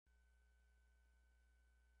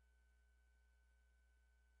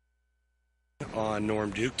on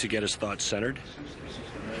Norm Duke to get his thoughts centered.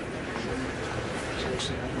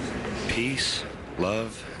 Peace,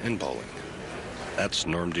 love, and bowling. That's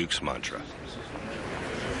Norm Duke's mantra.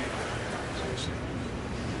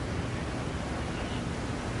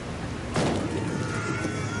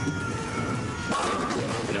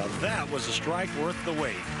 Now that was a strike worth the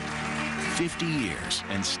wait. 50 years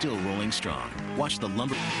and still rolling strong. Watch the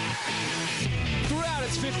lumber. Throughout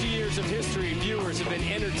its 50 years of history, viewers have been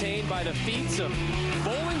entertained by the feats of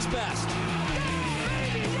bowling's best.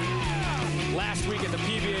 Last week at the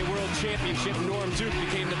PBA World Championship, Norm Duke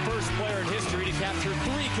became the first player in history to capture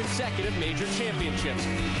 3 consecutive major championships.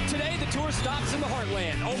 Today, the tour stops in the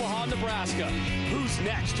heartland, Omaha, Nebraska. Who's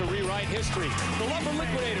next to rewrite history? The Lumber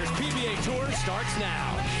Liquidators PBA Tour starts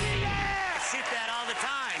now. Yeah, shoot that all the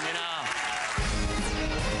time, you know.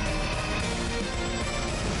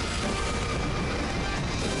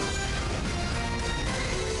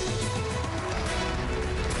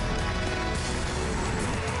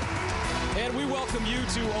 And we welcome you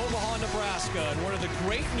to Omaha, Nebraska, and one of the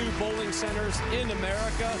great new bowling centers in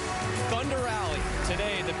America, Thunder Alley.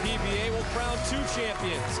 Today, the PBA will crown 2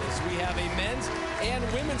 champions as we have a men's and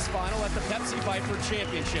women's final at the Pepsi Viper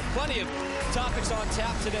Championship. Plenty of topics on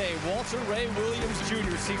tap today. Walter Ray Williams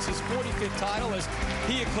Jr. seeks his 45th title as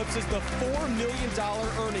he eclipses the $4 million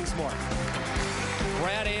earnings mark.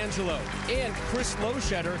 Brad Angelo and Chris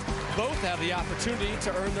Loschetter both have the opportunity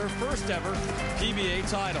to earn their first ever PBA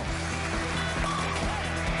title.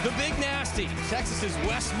 The Big Nasty, Texas's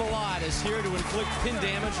Wes Malott, is here to inflict pin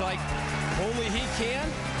damage like only he can.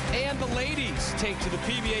 And the ladies take to the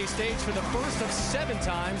PBA stage for the first of 7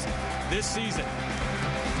 times this season.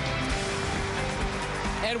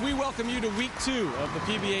 And we welcome you to week 2 of the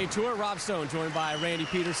PBA Tour. Rob Stone joined by Randy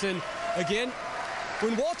Peterson. Again,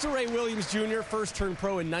 when Walter Ray Williams Jr. first turned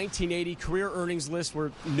pro in 1980, career earnings lists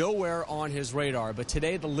were nowhere on his radar. But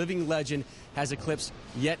today, the living legend has eclipsed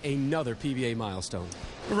yet another PBA milestone.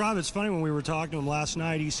 Rob, it's funny, when we were talking to him last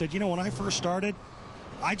night, he said, you know, when I first started,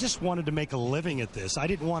 I just wanted to make a living at this. I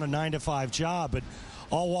didn't want a 9-to-5 job, but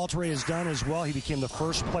all Walter Ray has done is, well, he became the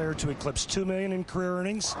first player to eclipse $2 million in career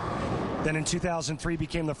earnings. Then in 2003,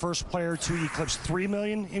 became the first player to eclipse $3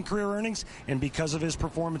 million in career earnings. And because of his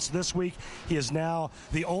performance this week, he is now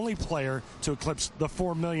the only player to eclipse the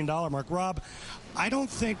 $4 million mark. Rob, I don't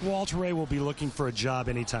think Walter Ray will be looking for a job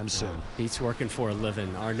anytime soon. He's working for a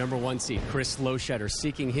living. Our number 1 seed, Chris Loschetter,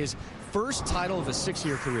 seeking his first title of a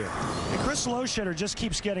 6-year career. And Chris Loschetter just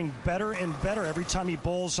keeps getting better and better every time he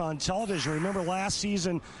bowls on television. Remember last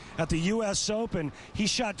season at the U.S. Open, he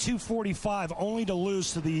shot .245 only to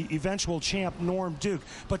lose to the eventual champ Norm Duke.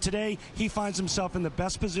 But today, he finds himself in the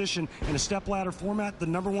best position in a stepladder format, the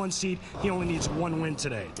number 1 seed. He only needs 1 win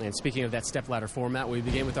today. And speaking of that stepladder format, we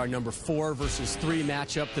begin with our number 4 versus 3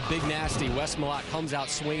 matchup. The Big Nasty, Wes Malott, comes out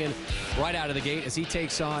swinging right out of the gate as he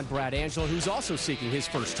takes on Brad Angelo, who's also seeking his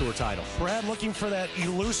first tour title. Brad looking for that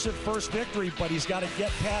elusive first victory, but he's got to get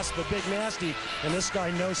past the Big Nasty, and this guy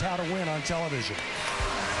knows how to win on television.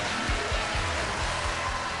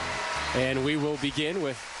 And we will begin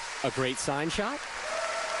with a great sign shot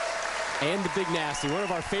and the Big Nasty, one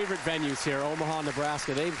of our favorite venues here, Omaha,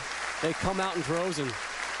 Nebraska. They come out in droves and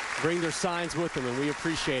bring their signs with them, and we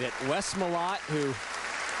appreciate it. Wes Malott, who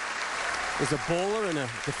is a bowler in a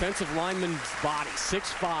defensive lineman's body,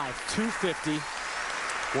 6'5", 250,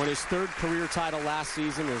 won his 3rd career title last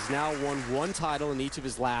season, has now won 1 title in each of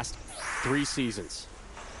his last 3 seasons.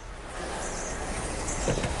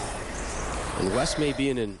 And Wes may be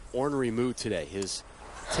in an ornery mood today. His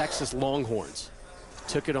Texas Longhorns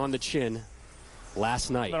took it on the chin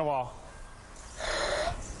last night. It's been a while.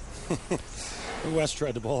 Wes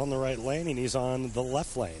tried to bowl on the right lane, and he's on the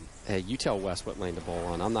left lane. Hey, you tell Wes what lane to bowl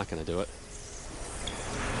on. I'm not going to do it.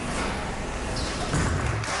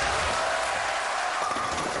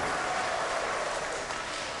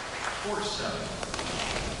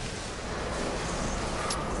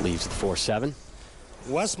 Leaves the 4-7.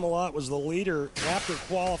 Wes Malott was the leader after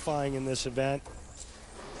qualifying in this event.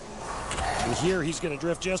 And here he's going to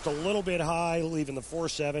drift just a little bit high, leaving the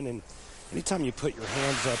 4-7. And anytime you put your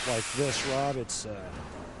hands up like this, Rob, it's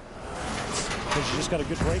because you just got a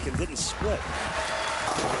good break and didn't split.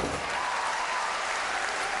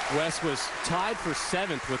 Wes was tied for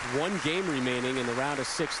 7th with 1 game remaining in the round of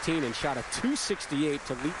 16 and shot a .268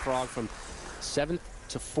 to leapfrog from 7th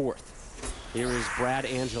to 4th. Here is Brad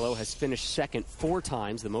Angelo, has finished 2nd 4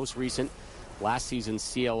 times, the most recent last season's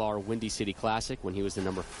CLR Windy City Classic when he was the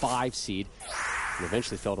number 5 seed and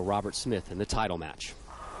eventually fell to Robert Smith in the title match.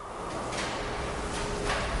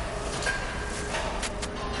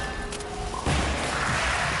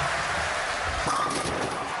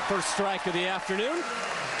 First strike of the afternoon.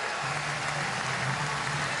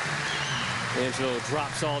 Angelo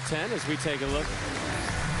drops all 10 as we take a look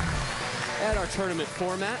at our tournament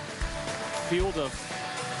format. Field of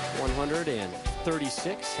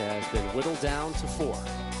 136 has been whittled down to 4.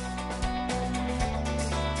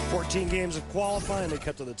 14 games of qualifying. They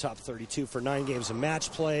cut to the top 32 for 9 games of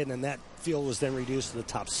match play, and then that field was then reduced to the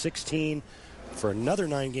top 16 for another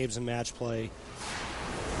 9 games of match play.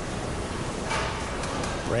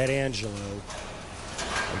 Brad Angelo,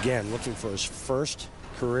 again, looking for his first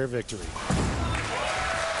career victory.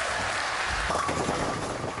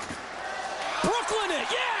 Brooklyn it,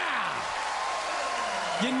 yeah!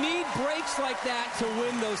 You need breaks like that to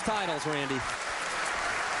win those titles, Randy.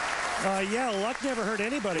 Yeah, luck never hurt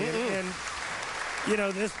anybody. And you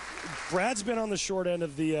know, Brad's been on the short end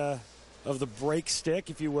of the break stick,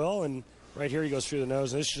 if you will, and right here he goes through the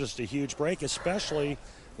nose. And this is just a huge break, especially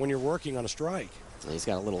when you're working on a strike. He's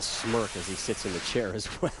got a little smirk as he sits in the chair as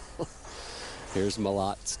well. Here's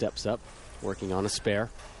Malott, steps up, working on a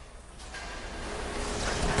spare.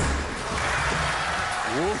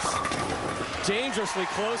 Woof. Dangerously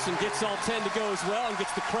close and gets all 10 to go as well and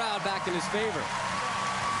gets the crowd back in his favor.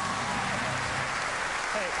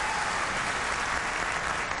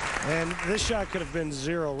 And this shot could have been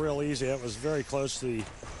 0 real easy. It was very close to the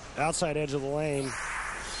outside edge of the lane.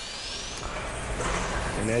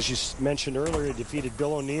 And as you mentioned earlier, he defeated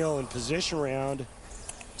Bill O'Neill in position round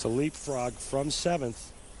to leapfrog from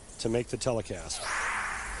 7th to make the telecast.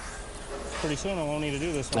 Pretty soon I won't need to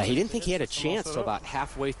do this one. He didn't think he had a chance until about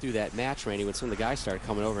halfway through that match, Randy, when some of the guys started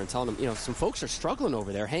coming over and telling him, you know, some folks are struggling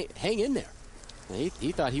over there. Hang in there.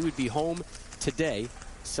 He thought he would be home today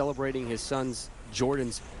celebrating his son's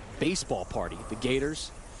Jordan's baseball party. The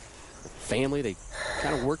Gators, the family, they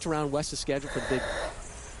kind of worked around Wes's schedule for the big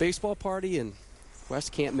baseball party, and Wes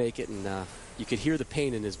can't make it, and you could hear the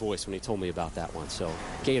pain in his voice when he told me about that one. So,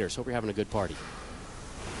 Gators, hope you're having a good party.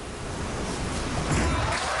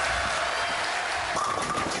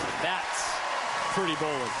 That's pretty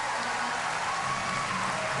bowling.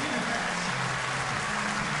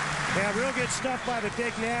 Yeah, real good stuff by the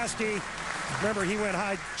Big Nasty. Remember, he went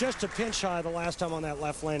high, just a pinch high the last time on that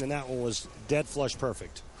left lane, and that one was dead flush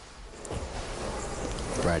perfect.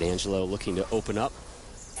 Brad Angelo looking to open up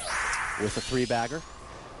with a 3-bagger.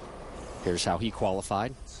 Here's how he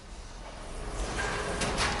qualified.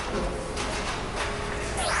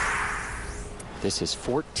 This is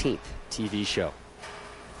 14th TV show.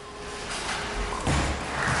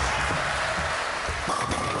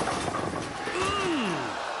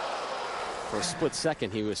 For a split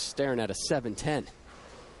second, he was staring at a 7-10.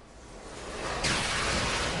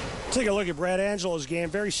 Take a look at Brad Angelo's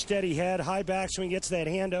game. Very steady head, high backswing, gets that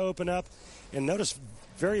hand to open up. And notice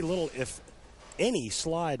very little, if any,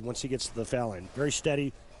 slide once he gets to the foul line. Very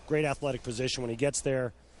steady, great athletic position when he gets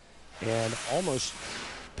there. And almost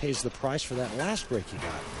pays the price for that last break he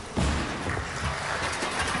got.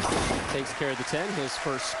 Takes care of the 10, his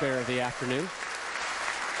first spare of the afternoon.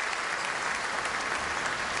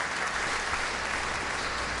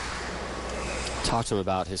 Talked to him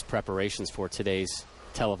about his preparations for today's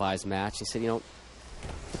televised match. He said, you know,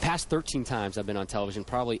 the past 13 times I've been on television,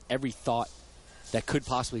 probably every thought that could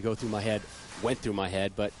possibly go through my head went through my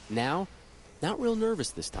head, but now, not real nervous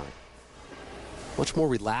this time. Much more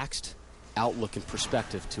relaxed outlook and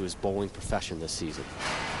perspective to his bowling profession this season.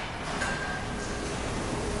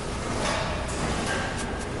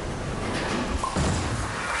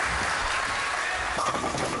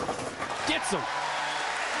 Gets him.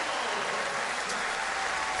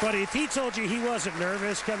 But if he told you he wasn't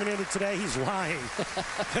nervous coming into today, he's lying.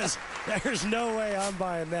 Because there's no way I'm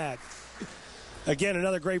buying that. Again,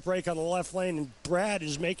 another great break on the left lane, and Brad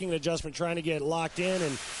is making an adjustment, trying to get locked in,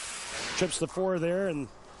 and trips the 4 there and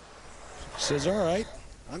says, all right,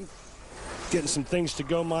 I'm getting some things to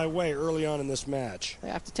go my way early on in this match. I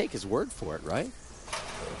have to take his word for it, right?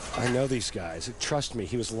 I know these guys. Trust me,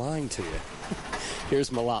 he was lying to you. Here's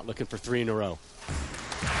Malott looking for 3 in a row.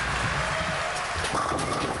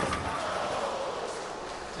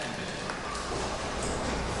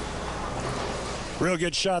 Real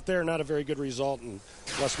good shot there, not a very good result, and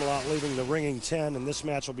Wes Malott leaving the ringing 10, and this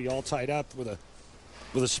match will be all tied up with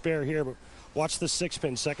a spare here. But watch the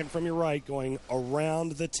 6-pin, second from your right, going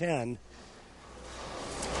around the 10.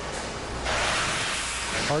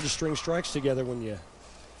 Hard to string strikes together when you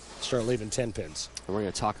start leaving 10 pins. And we're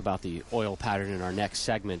going to talk about the oil pattern in our next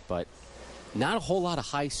segment, but not a whole lot of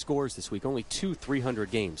high scores this week. Only 2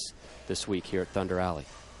 300 games this week here at Thunder Alley.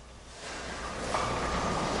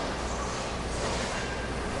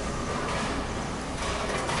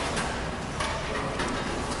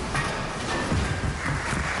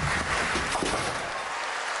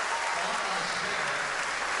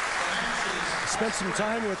 spent some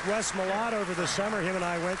time with Wes Malott over the summer. Him and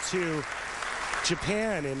I went to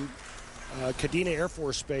Japan in Kadena Air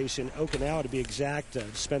Force Base in Okinawa, to be exact.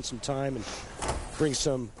 Spent some time and bring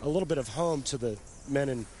a little bit of home to the men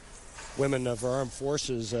and women of our armed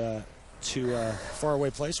forces to a faraway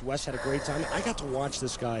place. Wes had a great time. I got to watch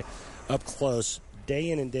this guy up close, day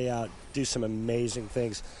in and day out, do some amazing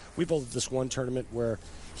things. We bowled at this one tournament where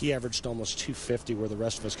he averaged almost 250, where the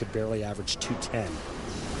rest of us could barely average 210.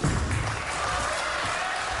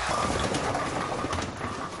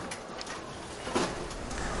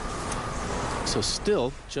 So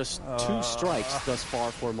still just 2 strikes thus far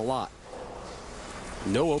for Malott.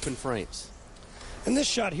 No open frames. And this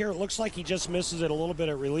shot here, it looks like he just misses it a little bit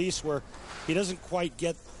at release, where he doesn't quite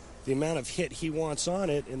get the amount of hit he wants on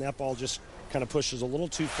it, and that ball just kind of pushes a little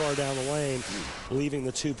too far down the lane, leaving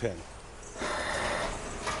the 2-pin.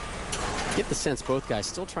 Get the sense both guys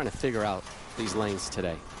still trying to figure out these lanes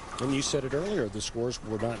today. And you said it earlier, the scores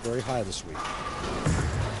were not very high this week.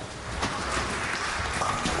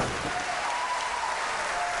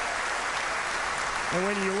 And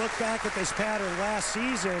when you look back at this pattern last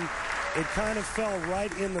season, it kind of fell right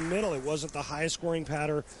in the middle. It wasn't the highest scoring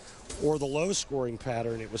pattern or the low scoring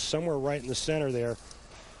pattern. It was somewhere right in the center there.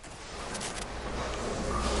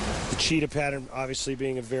 The cheetah pattern obviously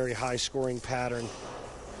being a very high scoring pattern.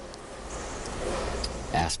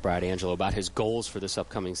 Asked Brad Angelo about his goals for this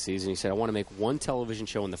upcoming season. He said, I want to make 1 television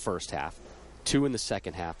show in the first half, 2 in the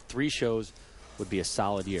second half. 3 shows would be a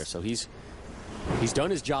solid year. So he's done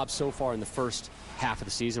his job so far in the first half of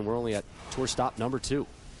the season. We're only at tour stop number 2.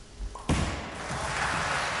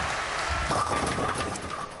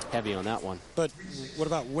 Heavy on that one. But what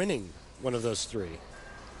about winning one of those 3?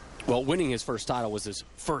 Well, winning his first title was his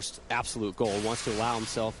first absolute goal. He wants to allow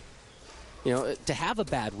himself, to have a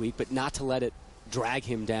bad week, but not to let it drag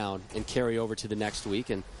him down and carry over to the next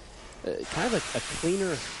week. And kind of a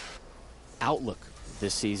cleaner outlook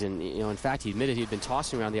this season. In fact, he admitted he'd been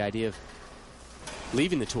tossing around the idea of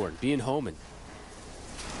leaving the tour and being home and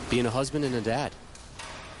being a husband and a dad.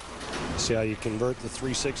 See how you convert the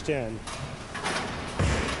 3-6-10.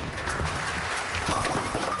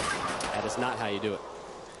 That is not how you do it.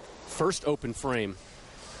 First open frame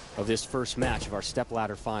of this first match of our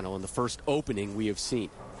stepladder final, and the first opening we have seen.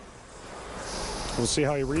 We'll see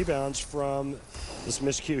how he rebounds from this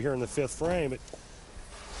miscue here in the 5th frame.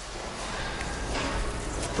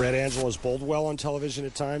 Brad Angelo has bowled well on television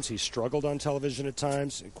at times. He's struggled on television at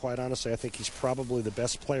times. And quite honestly, I think he's probably the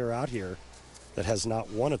best player out here that has not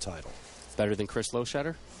won a title. Better than Chris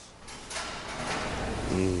Loschetter?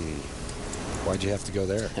 Why'd you have to go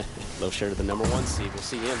there? Loschetter, the #1 seed. We'll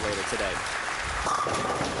see him later today.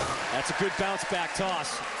 That's a good bounce back toss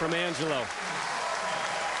from Angelo.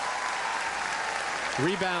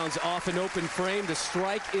 Rebounds off an open frame to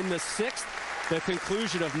strike in the 6th. The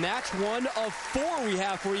conclusion of match 1 of 4 we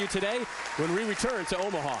have for you today when we return to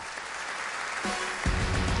Omaha.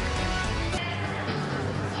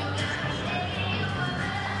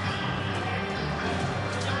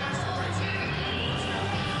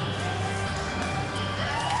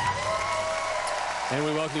 And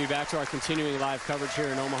we welcome you back to our continuing live coverage here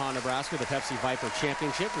in Omaha, Nebraska, the Pepsi Viper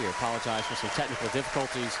Championship. We apologize for some technical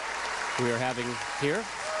difficulties we are having here.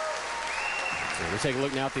 We'll take a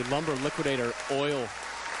look now at the Lumber Liquidator oil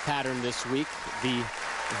pattern this week, the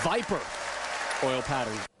Viper oil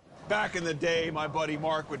pattern. Back in the day, my buddy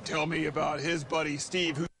Mark would tell me about his buddy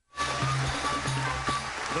Steve, who...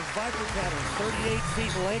 The Viper pattern, 38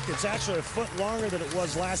 feet in length. It's actually a foot longer than it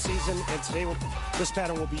was last season, and today this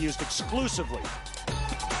pattern will be used exclusively.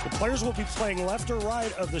 The players will be playing left or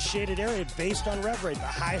right of the shaded area based on rev rate. The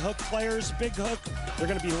high hook players, big hook, they're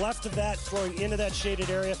going to be left of that, throwing into that shaded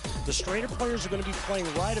area. The straighter players are going to be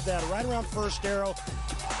playing right of that, right around first arrow.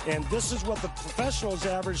 And this is what the professionals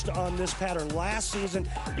averaged on this pattern last season.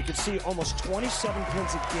 You can see almost 27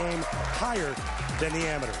 pins a game higher than the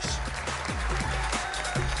amateurs.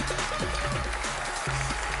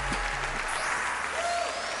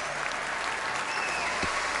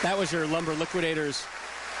 That was your Lumber Liquidators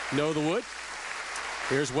Know the Wood.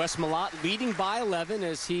 Here's Wes Malott leading by 11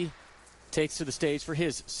 as he takes to the stage for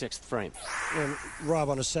his 6th frame. And Rob,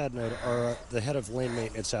 on a sad note, the head of lane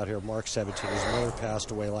maintenance out here, Mark 17, his mother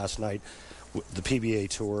passed away last night. The PBA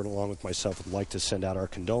Tour, and along with myself, would like to send out our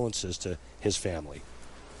condolences to his family.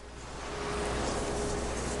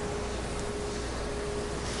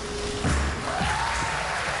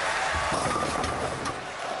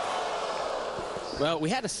 Well, we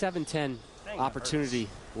had a 7-10 opportunity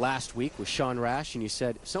last week with Sean Rash, and you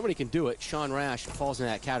said if somebody can do it, Sean Rash falls in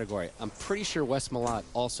that category. I'm pretty sure Wes Malott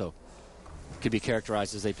also could be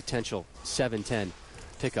characterized as a potential 7-10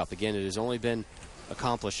 pickup. Again, it has only been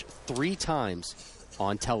accomplished 3 times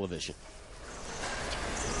on television.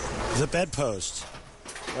 The bedpost.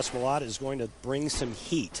 Wes Malott is going to bring some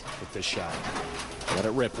heat with this shot. Let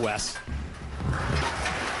it rip, Wes.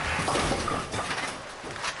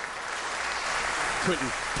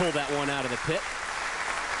 Couldn't pull that one out of the pit.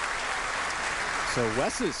 So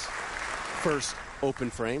Wes's first open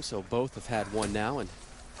frame, so both have had one now, and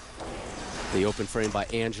the open frame by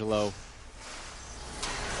Angelo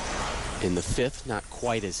in the 5th, not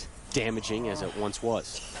quite as damaging as it once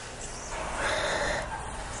was.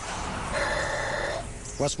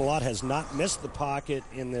 Wes Malott has not missed the pocket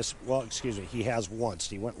in this. Well, excuse me, he has once.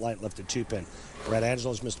 He went light, lifted 2-pin. Brad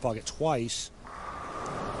Angelo's missed the pocket twice.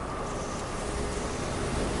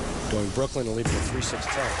 Going Brooklyn and leaving a 3-6-10.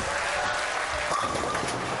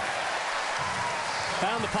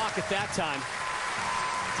 Found the pocket that time.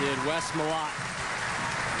 Did Wes Malott.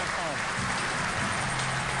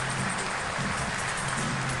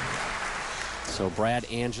 So Brad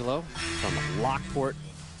Angelo from Lockport,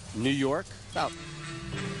 New York, about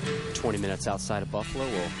 20 minutes outside of Buffalo,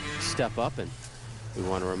 will step up, and we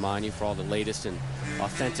want to remind you, for all the latest and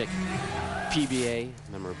authentic PBA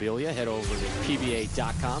memorabilia, head over to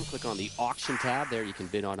PBA.com, click on the auction tab. There you can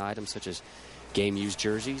bid on items such as game used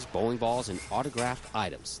jerseys, bowling balls, and autographed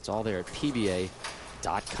items. It's all there at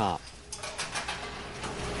PBA.com.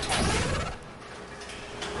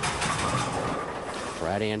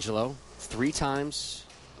 Brad Angelo, 3 times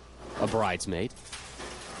a bridesmaid,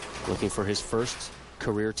 looking for his first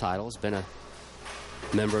career title. Has been a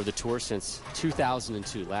member of the tour since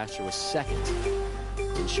 2002. Last year was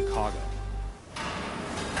 2nd in Chicago.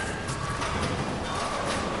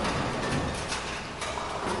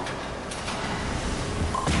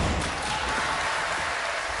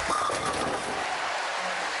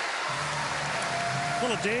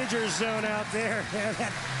 Little danger zone out there.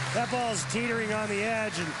 That ball's teetering on the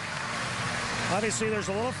edge, and obviously there's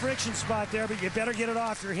a little friction spot there, but you better get it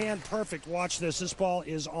off your hand. Perfect. Watch this. This ball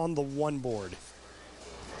is on the 1 board.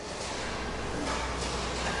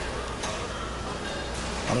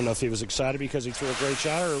 I don't know if he was excited because he threw a great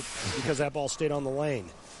shot or because that ball stayed on the lane.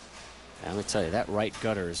 I'm going to tell you, that right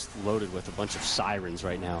gutter is loaded with a bunch of sirens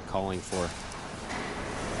right now calling for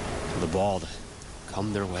the ball to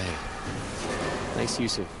come their way. Nice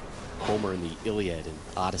use of Homer in the Iliad and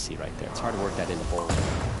Odyssey right there. It's hard to work that into bowling.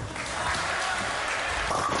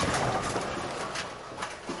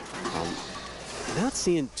 Not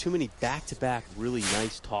seeing too many back-to-back really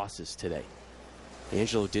nice tosses today.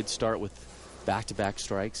 Angelo did start with back-to-back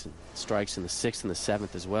strikes and strikes in the 6th and the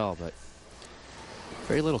 7th as well, but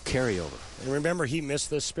very little carryover. And remember, he missed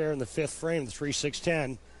this spare in the 5th frame, the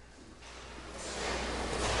 3-6-10.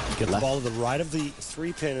 Get the ball to the right of the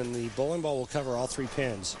 3-pin, and the bowling ball will cover all 3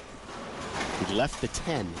 pins. He left the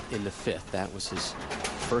 10 in the 5th. That was his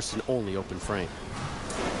first and only open frame.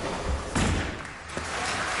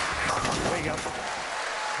 There you go.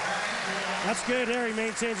 That's good there. He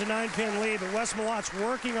maintains a 9-pin lead, but Wes Malott's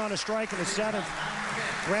working on a strike in the 7th.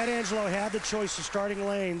 Brad Angelo had the choice of starting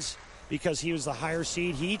lanes because he was the higher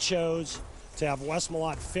seed. He chose to have Wes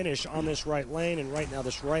Malott finish on this right lane, and right now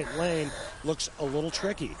this right lane looks a little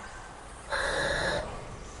tricky.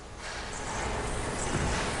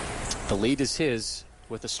 The lead is his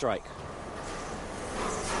with a strike.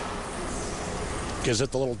 Gives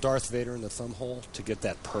it the little Darth Vader in the thumb hole to get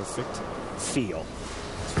that perfect feel.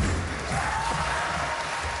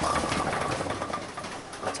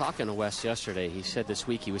 Talking to Wes yesterday, he said this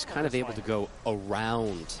week he was kind of able to go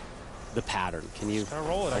around the pattern. Can you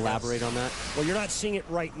elaborate on that? Well, you're not seeing it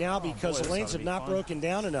right now because the lanes have not broken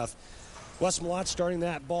down enough. Wes Malott starting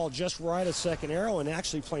that ball just right of second arrow and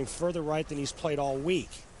actually playing further right than he's played all week.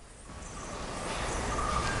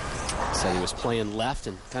 Said he was playing left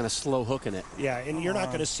and kind of slow hooking it. Yeah, and you're not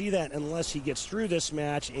going to see that unless he gets through this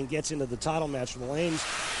match and gets into the title match where the lanes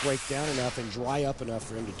break down enough and dry up enough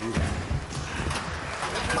for him to do that.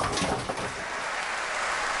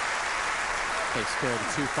 Takes care of the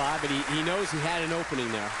 2-5, but he knows he had an opening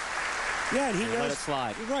there. Yeah, and he knows. Let it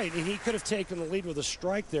slide. Right, and he could have taken the lead with a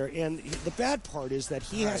strike there. And the bad part is that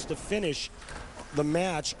he has to finish the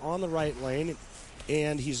match on the right lane,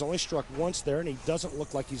 and he's only struck once there, and he doesn't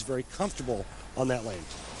look like he's very comfortable on that lane.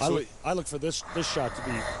 So I look for this shot to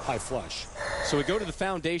be high flush. So we go to the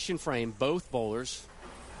foundation frame. Both bowlers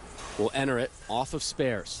will enter it off of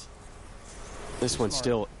spares. This one's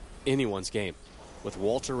still anyone's game, with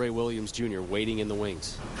Walter Ray Williams Jr. waiting in the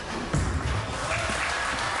wings.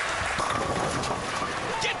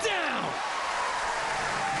 Get down!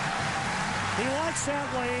 He likes that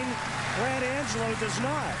lane. Brad Angelo does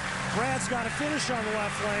not. Brad's got to finish on the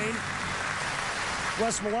left lane.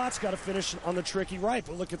 Wes Malott's got to finish on the tricky right.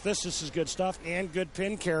 But look at this. This is good stuff and good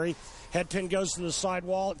pin carry. Head pin goes to the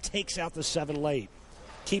sidewall. It takes out the 7 late.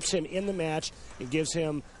 Keeps him in the match and gives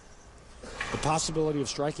him the possibility of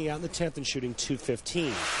striking out in the 10th and shooting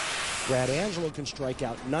 215. Brad Angelo can strike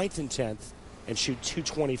out 9th and 10th and shoot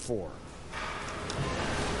 224.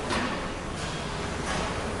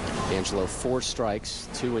 Angelo 4 strikes,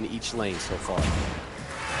 2 in each lane so far.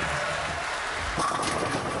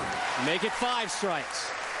 Make it 5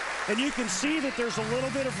 strikes. And you can see that there's a little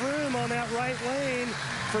bit of room on that right lane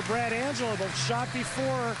for Brad Angelo. The shot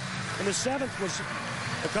before in the 7th was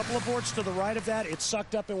a couple of boards to the right of that. It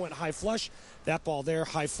sucked up and went high flush. That ball there,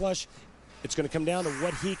 high flush. It's going to come down to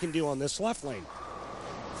what he can do on this left lane.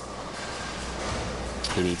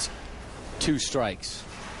 He needs 2 strikes.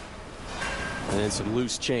 And then some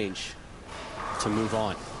loose change to move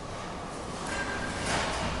on.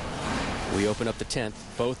 We open up the 10th,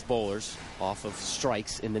 both bowlers off of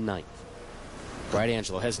strikes in the 9th. Brad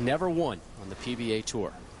Angelo has never won on the PBA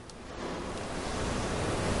Tour.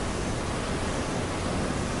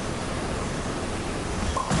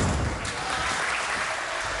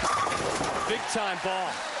 Big time ball.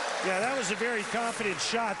 Yeah, that was a very confident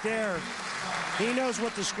shot there. He knows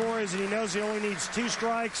what the score is, and he knows he only needs 2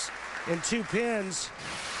 strikes and 2 pins.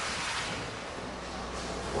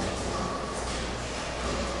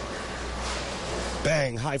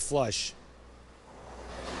 Bang, high flush.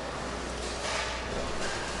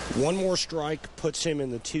 1 more strike puts him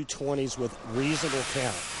in the 220s with reasonable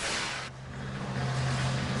count.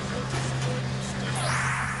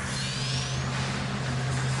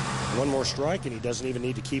 One more strike, and he doesn't even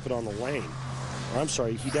need to keep it on the lane. Or, I'm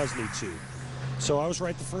sorry, he does need 2. So I was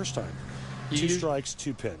right the first time. 2 strikes,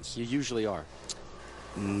 2 pins. You usually are.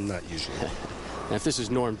 Not usually. Now, if this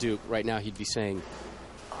is Norm Duke, right now he'd be saying,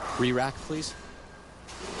 re-rack, please.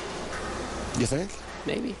 You think?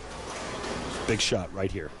 Maybe. Big shot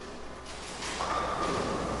right here.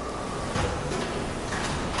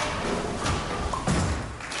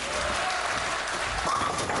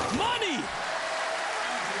 Money!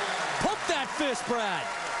 Pump that fist, Brad.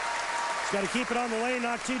 He's got to keep it on the lane,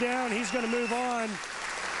 knock 2 down. He's going to move on.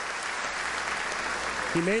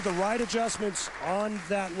 He made the right adjustments on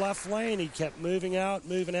that left lane. He kept moving out,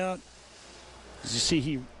 moving out. As you see,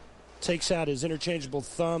 he takes out his interchangeable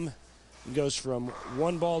thumb and goes from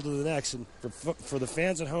one ball to the next. And for the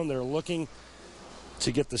fans at home that are looking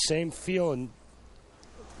to get the same feel and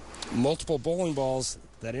multiple bowling balls,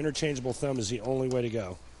 that interchangeable thumb is the only way to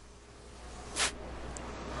go.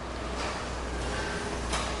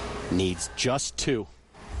 Needs just 2.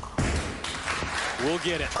 We'll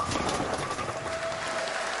get it.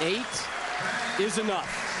 8 is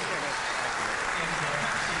enough.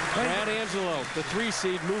 Brad Angelo, the 3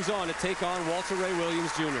 seed, moves on to take on Walter Ray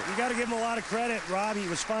Williams Jr. You got to give him a lot of credit, Rob. He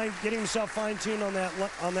was getting himself fine-tuned on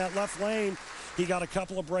that left lane. He got a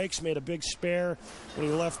couple of breaks, made a big spare when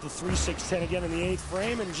he left the 3-6-10 again in the 8th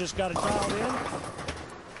frame, and just got it dialed in,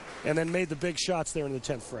 and then made the big shots there in the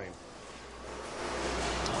 10th frame.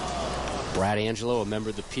 Brad Angelo, a member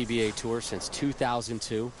of the PBA Tour since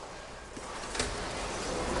 2002.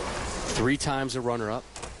 3 times a runner-up,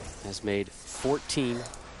 has made 14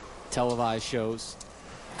 televised shows,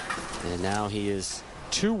 and now he is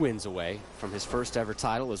 2 wins away from his first ever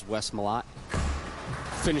title as Wes Malott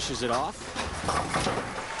finishes it off.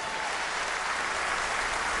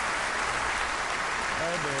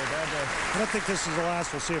 I don't think this is the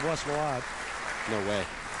last we'll see of Wes Malott. No way.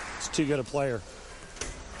 He's too good a player.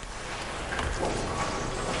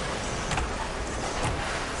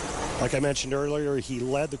 Like I mentioned earlier, he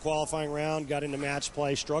led the qualifying round, got into match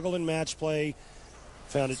play, struggled in match play,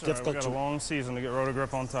 found it difficult. We got a long season to get rotor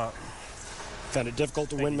grip on top. Found it difficult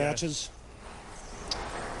to win matches.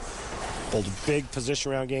 Pulled a big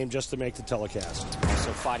position round game just to make the telecast.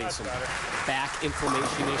 Also fighting some back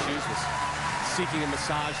inflammation issues. Was seeking a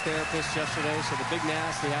massage therapist yesterday. So the big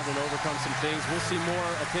nasty having to overcome some things. We'll see more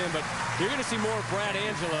of him, but you're going to see more of Brad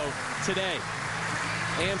Angelo today.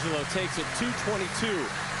 Angelo takes it 222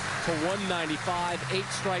 to 195, 8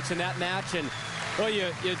 strikes in that match, and well,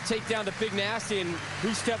 you take down the big nasty, and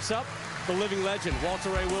who steps up? The living legend,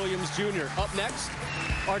 Walter Ray Williams Jr. Up next,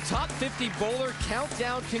 our top 50 bowler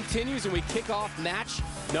countdown continues, and we kick off match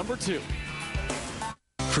number 2.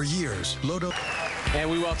 For years, Lodo. And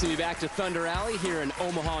we welcome you back to Thunder Alley here in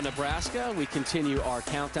Omaha, Nebraska. We continue our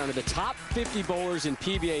countdown to the top 50 bowlers in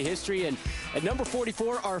PBA history. And at number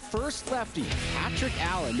 44, our first lefty, Patrick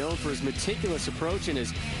Allen, known for his meticulous approach and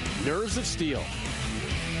his nerves of steel.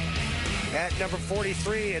 At number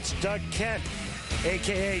 43, it's Doug Kent.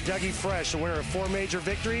 a.k.a. Dougie Fresh, the winner of 4 major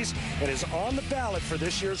victories, and is on the ballot for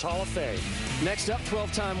this year's Hall of Fame. Next up,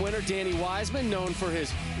 12-time winner Danny Wiseman, known for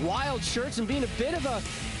his wild shirts and being a bit of a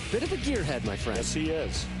gearhead, my friend. Yes, he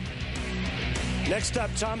is. Next up,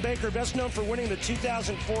 Tom Baker, best known for winning the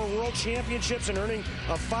 2004 World Championships and earning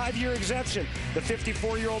a 5-year exemption. The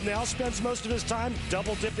 54-year-old now spends most of his time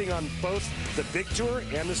double-dipping on both the Big Tour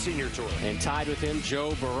and the Senior Tour. And tied with him,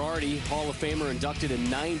 Joe Berardi, Hall of Famer, inducted in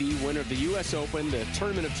 '90, winner of the U.S. Open, the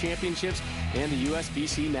Tournament of Championships, and the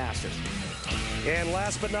USBC Masters. And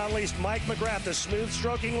last but not least, Mike McGrath, the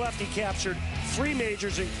smooth-stroking lefty, captured 3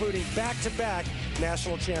 majors, including back-to-back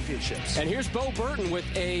national championships. And here's Bo Burton with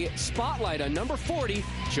a spotlight on number 40,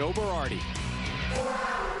 Joe Berardi.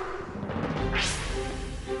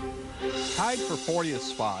 Tied for 40th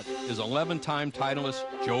spot is 11-time titleist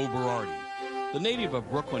Joe Berardi. The native of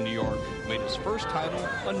Brooklyn, New York, made his first title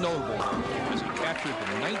a notable one as he captured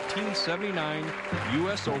the 1979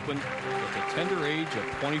 U.S. Open at the tender age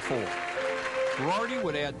of 24. Berardi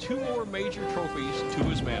would add 2 more major trophies to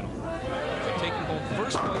his mantle, by taking home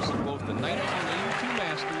first place in both the 1982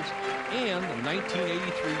 Masters and the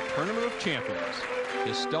 1983 Tournament of Champions.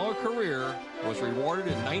 His stellar career was rewarded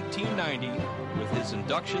in 1990 with his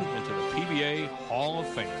induction into the PBA Hall of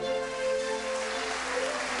Fame.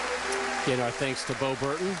 Again, our thanks to Bo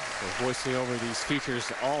Burton for voicing over these features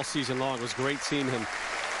all season long. It was great seeing him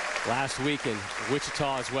last week in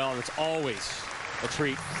Wichita as well, and it's always a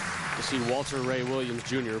treat to see Walter Ray Williams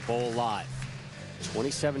Jr. bowl live.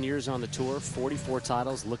 27 years on the tour, 44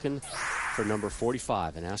 titles, looking for number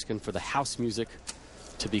 45 and asking for the house music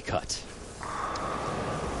to be cut.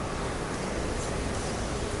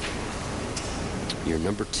 Your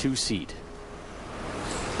number 2 seed.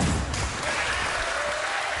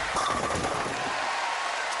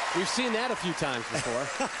 We've seen that a few times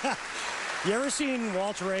before. You ever seen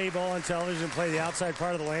Walter Ray bowl on television play the outside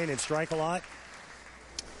part of the lane and strike a lot?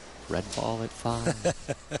 Red ball at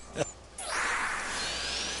 5.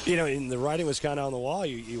 You know, and the writing was kind of on the wall.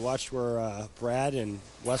 You watched where Brad and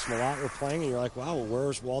Wes Malott were playing, and you're like, wow, well,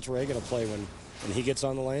 where's Walter Ray going to play when he gets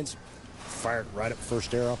on the lanes? Fire it right up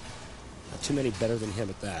first arrow. Not too many better than him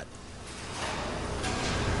at that.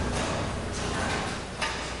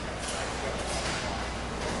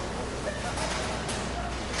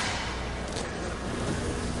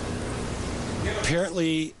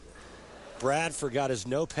 Apparently, Brad forgot his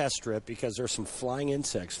no pest strip because there's some flying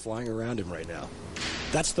insects flying around him right now.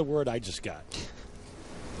 That's the word I just got.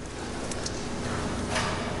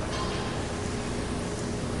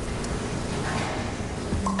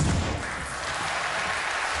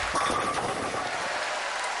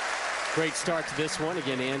 Great start to this one.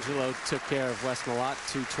 Again, Angelo took care of Wes Malott,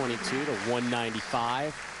 222 to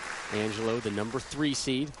 195. Angelo, the number 3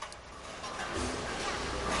 seed.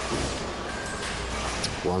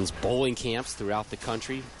 Runs bowling camps throughout the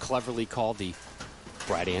country, cleverly called the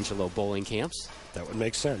Brad Angelo bowling camps. That would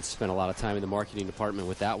make sense. Spent a lot of time in the marketing department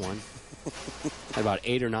with that one. Had about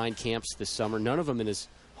 8 or 9 camps this summer, none of them in his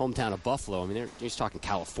hometown of Buffalo. I mean, he's talking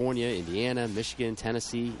California, Indiana, Michigan,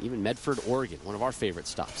 Tennessee, even Medford, Oregon, one of our favorite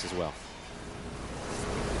stops as well.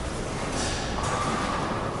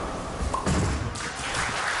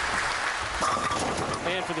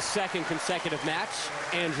 And for the second consecutive match,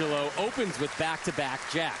 Angelo opens with back-to-back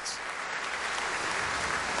jacks.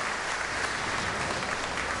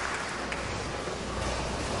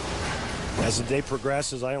 As the day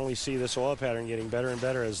progresses, I only see this oil pattern getting better and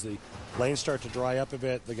better. As the lanes start to dry up a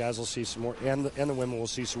bit, the guys will see some more, and the women will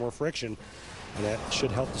see some more friction, and that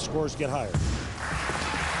should help the scores get higher.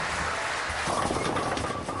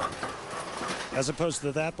 As opposed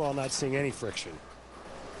to that ball not seeing any friction.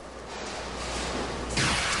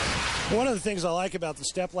 One of the things I like about the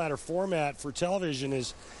stepladder format for television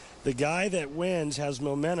is the guy that wins has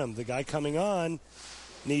momentum. The guy coming on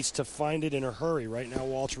needs to find it in a hurry. Right now,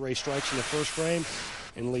 Walter Ray strikes in the first frame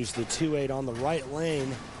and leaves the 2-8 on the right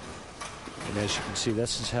lane. And as you can see,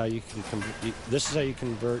 this is how you can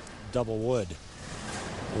convert double wood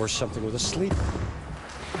or something with a sleeper.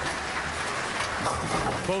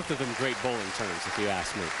 Both of them great bowling terms, if you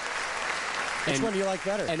ask me. Which one do you like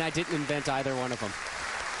better? And I didn't invent either one of them.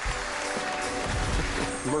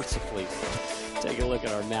 Mercifully. Take a look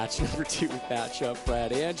at our match number 2 matchup.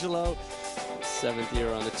 Brad Angelo, 7th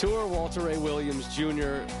year on the tour. Walter Ray Williams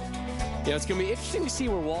Jr. Yeah, it's going to be interesting to see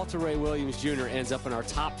where Walter Ray Williams Jr. ends up in our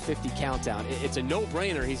top 50 countdown. It's a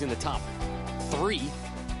no-brainer. He's in the top 3,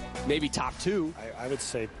 maybe top 2. I would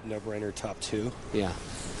say no-brainer, top 2. Yeah.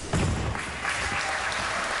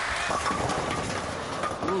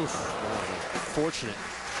 Oof. Fortunate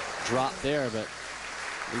drop there, but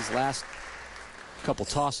these last couple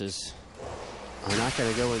tosses are not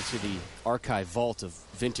going to go into the archive vault of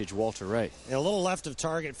vintage Walter Ray. And a little left of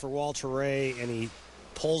target for Walter Ray, and he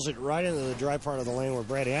pulls it right into the dry part of the lane where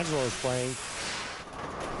Brad Angelo is playing.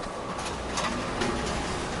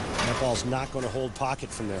 That ball's not going to hold pocket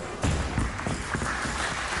from there.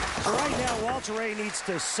 So right now, Walter Ray needs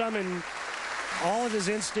to summon all of his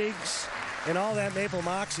instincts and all that Maple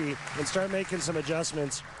Moxie and start making some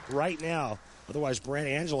adjustments right now. Otherwise, Brad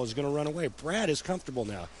Angelo is going to run away. Brad is comfortable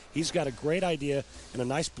now. He's got a great idea and a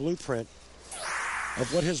nice blueprint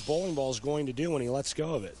of what his bowling ball is going to do when he lets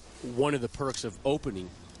go of it. One of the perks of opening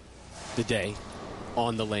the day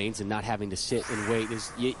on the lanes and not having to sit and wait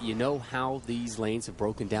is you know how these lanes have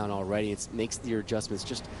broken down already. It makes your adjustments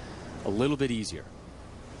just a little bit easier.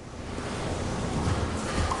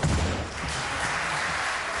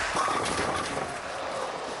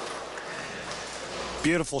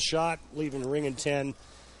 Beautiful shot, leaving ring in 10.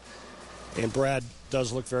 And Brad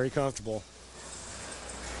does look very comfortable.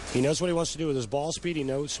 He knows what he wants to do with his ball speed. He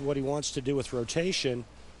knows what he wants to do with rotation.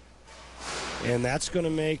 And that's going to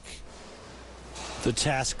make the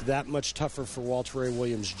task that much tougher for Walter Ray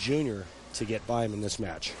Williams Jr. to get by him in this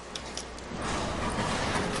match.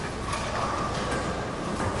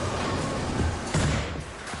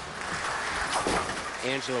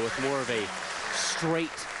 Angelo with more of a straight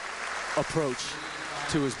approach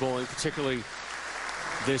to his bowling, particularly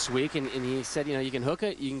this week. And he said, you know, you can hook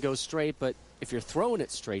it, you can go straight, but if you're throwing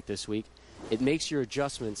it straight this week, it makes your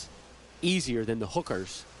adjustments easier than the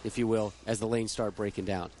hookers, if you will, as the lanes start breaking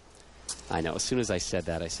down. I know. As soon as I said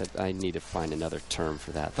that, I said I need to find another term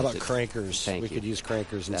for that. How about crankers? We could use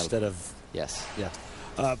crankers instead of... Yes. Yeah.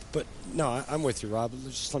 But, no, I'm with you, Rob.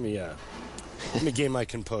 Just let me gain my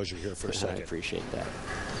composure here for a second. I appreciate that.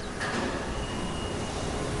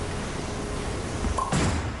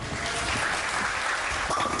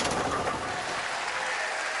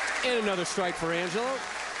 And another strike for Angelo.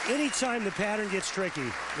 Anytime the pattern gets tricky,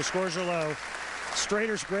 the scores are low,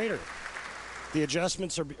 straighter's greater. The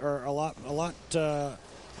adjustments are a lot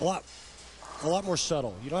more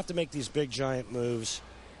subtle. You don't have to make these big giant moves,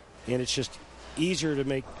 and it's just easier to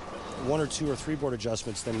make one or two or three board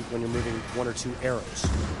adjustments than when you're moving one or two arrows.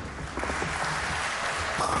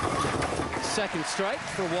 Second strike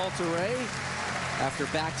for Walter Ray after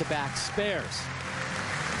back-to-back spares.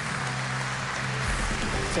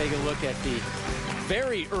 Take a look at the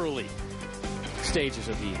very early stages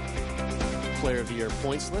of the Player of the Year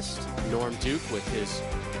points list. Norm Duke with his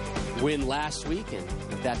win last week, and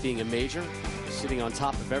with that being a major, sitting on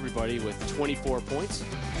top of everybody with 24 points.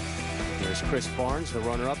 There's Chris Barnes, the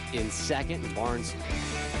runner-up in second. Barnes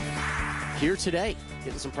here today,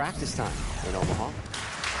 getting some practice time in Omaha.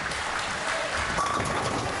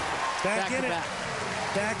 Back in it.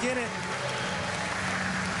 Back in it.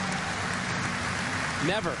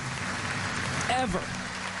 Never, ever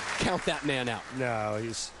count that man out. No,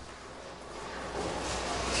 he's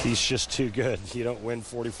just too good. You don't win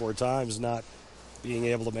 44 times not being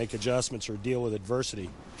able to make adjustments or deal with adversity.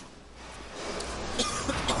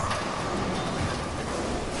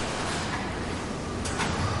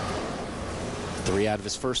 Three out of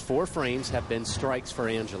his first four frames have been strikes for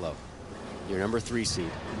Angelo, your number 3 seed.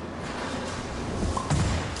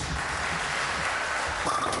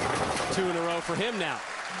 2 in a row for him now.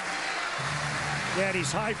 Yeah, and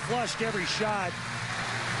he's high flushed every shot.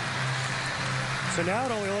 So now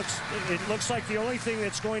it looks like the only thing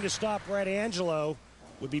that's going to stop Brad Angelo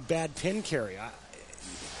would be bad pin carry.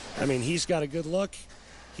 I mean, he's got a good look.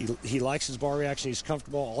 He likes his ball reaction. He's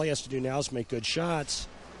comfortable. All he has to do now is make good shots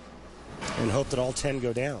and hope that all 10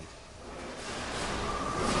 go down.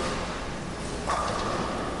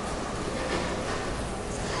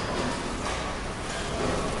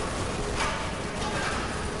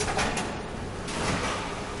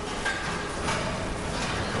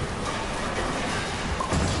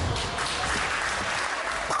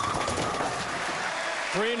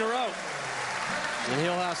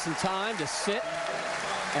 Some time to sit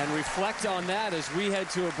and reflect on that as we head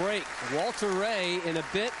to a break. Walter Ray in a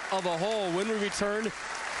bit of a hole. When we return,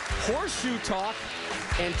 horseshoe talk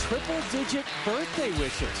and triple-digit birthday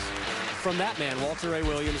wishes from that man, Walter Ray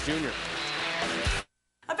Williams Jr.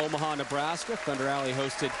 Omaha, Nebraska. Thunder Alley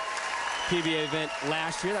hosted PBA event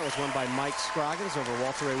last year. That was won by Mike Scroggins over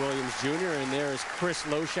Walter Ray Williams Jr. And there is Chris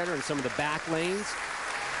Loschetter in some of the back lanes,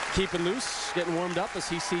 keeping loose, getting warmed up as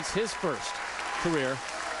he seeks his first career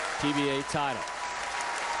PBA title.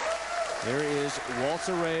 There is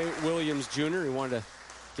Walter Ray Williams Jr. He wanted to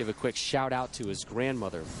give a quick shout out to his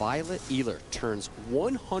grandmother. Violet Ehler turns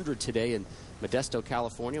 100 today in Modesto,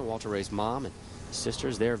 California. Walter Ray's mom and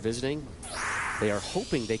sisters there visiting. They are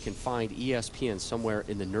hoping they can find ESPN somewhere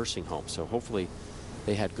in the nursing home. So hopefully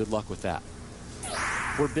they had good luck with that.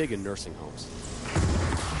 We're big in nursing homes.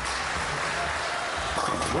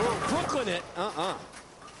 Whoa, Brooklyn it. Well,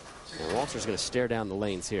 Walter's going to stare down the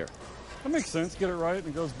lanes here. That makes sense. Get it right, and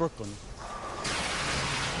it goes Brooklyn.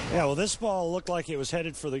 Yeah, well, this ball looked like it was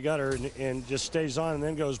headed for the gutter and just stays on and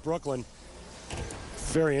then goes Brooklyn.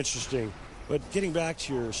 Very interesting. But getting back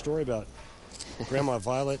to your story about Grandma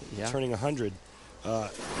Violet turning 100,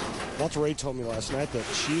 Walter Ray told me last night that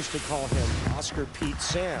she used to call him Oscar Pete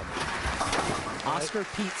Sam. Oscar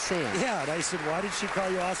Pete Sam? Yeah, and I said, why did she call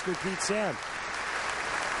you Oscar Pete Sam?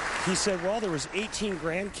 He said, well, there was 18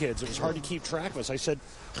 grandkids. It was hard to keep track of us. I said,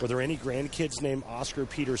 were there any grandkids named Oscar,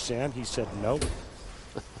 Peter, Sam? He said, no.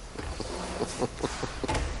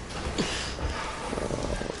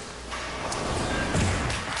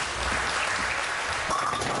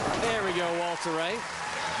 There we go, Walter Ray.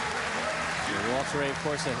 And Walter Ray, of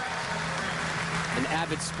course, an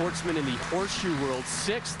avid sportsman in the horseshoe world,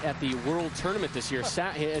 6th at the World Tournament this year.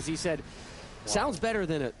 As he said, sounds better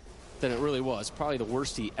than it really was. Probably the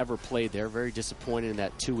worst he ever played there. Very disappointed in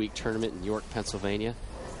that 2-week tournament in York, Pennsylvania.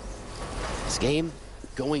 His game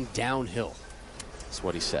going downhill. That's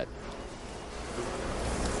what he said.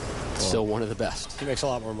 Still one of the best. He makes a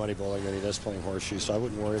lot more money bowling than he does playing horseshoes, so I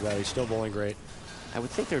wouldn't worry about it. He's still bowling great. I would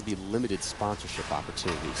think there would be limited sponsorship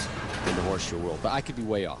opportunities in the horseshoe world, but I could be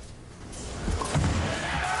way off.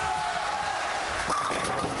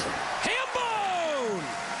 Hambone!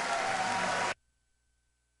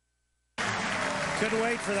 Couldn't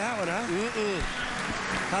wait for that one, huh?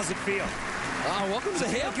 How's it feel? Welcome to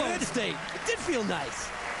Hambone State. It did feel nice.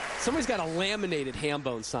 Somebody's got a laminated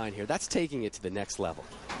Hambone sign here. That's taking it to the next level.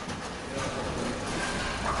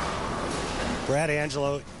 Brad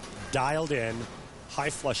Angelo dialed in,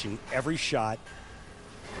 high flushing every shot.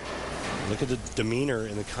 Look at the demeanor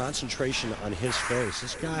and the concentration on his face.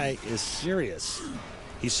 This guy is serious.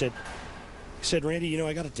 He said, Randy, you know,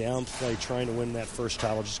 I got to downplay trying to win that first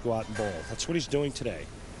title. Just go out and bowl. That's what he's doing today.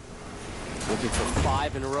 Looking for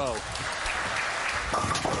 5 in a row.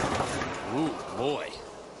 Ooh, boy.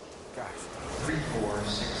 Gosh. 3, 4,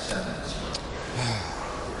 6, 7.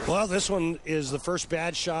 Well, this one is the first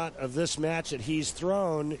bad shot of this match that he's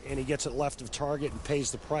thrown, and he gets it left of target and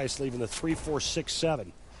pays the price, leaving the 3, 4, 6,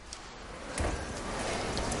 7.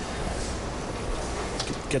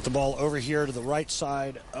 Get the ball over here to the right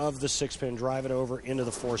side of the 6-pin, drive it over into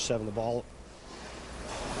the 4-7. The ball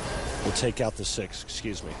will take out the 6,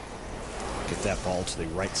 excuse me. Get that ball to the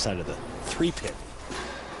right side of the 3-pin.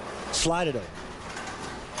 Slide it over.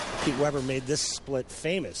 Pete Weber made this split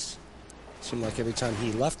famous. Seemed like every time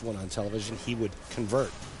he left one on television, he would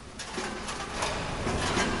convert.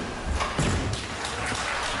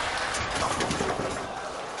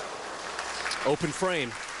 Open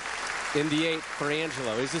frame in the 8th for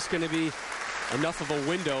Angelo. Is this going to be enough of a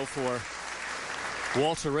window for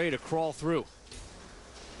Walter Ray to crawl through?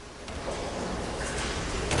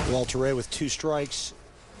 Walter Ray with 2 strikes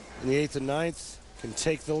in the 8th and 9th can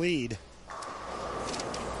take the lead.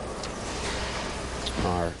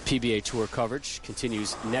 Our PBA Tour coverage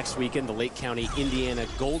continues next weekend. The Lake County, Indiana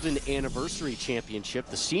Golden Anniversary Championship.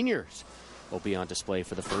 The seniors will be on display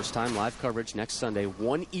for the first time. Live coverage next Sunday,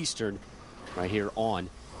 1 Eastern, right here on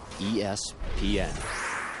ESPN.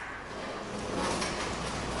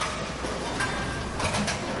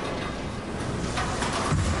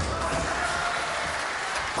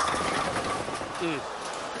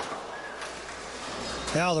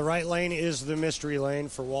 Now the right lane is the mystery lane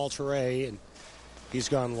for Walter Ray, and he's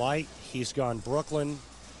gone light, he's gone Brooklyn,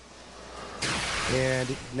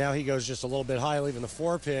 and now he goes just a little bit high, leaving the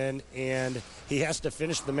 4-pin, and he has to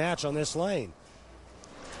finish the match on this lane.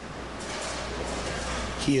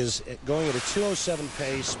 He is going at a 2:07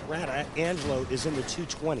 pace. Brad Angelo is in the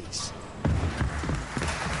 2:20s.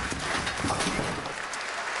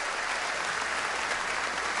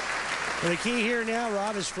 And the key here now,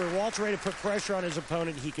 Rob, is for Walter Ray to put pressure on his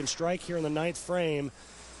opponent. He can strike here in the 9th frame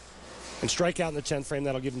and strike out in the 10th frame.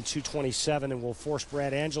 That'll give him 227 and will force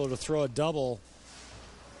Brad Angelo to throw a double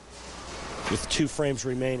with 2 frames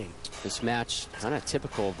remaining. This match kind of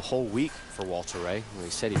typical of the whole week for Walter Ray, where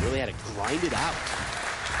he said he really had to grind it out.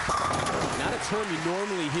 Not a term you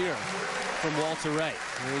normally hear from Walter Ray.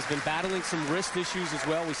 He's been battling some wrist issues as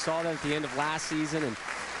well. We saw that at the end of last season, and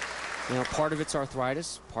you know, part of it's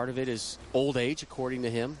arthritis, part of it is old age, according to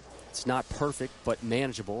him. It's not perfect, but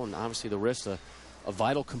manageable, and obviously the wrist, a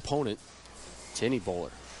vital component to any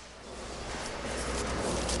bowler.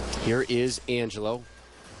 Here is Angelo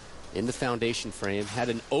in the foundation frame. Had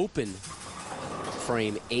an open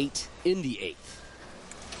frame 8 in the 8th.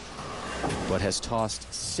 but has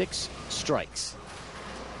tossed 6 strikes.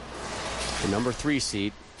 The number 3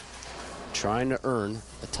 seed trying to earn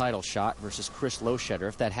a title shot versus Chris Loschetter.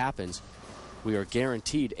 If that happens, we are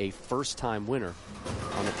guaranteed a first-time winner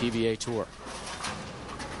on the PBA Tour.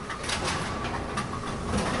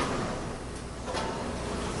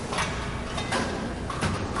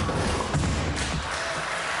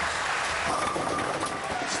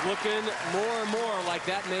 It's looking more and more like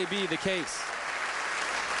that may be the case.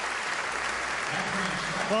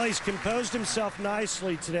 Well, he's composed himself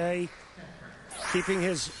nicely today, keeping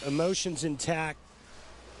his emotions intact,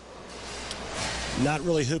 not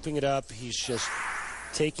really hooping it up. He's just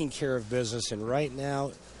taking care of business. And right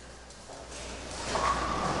now,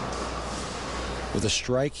 with a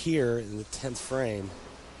strike here in the 10th frame,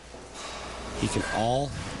 he can all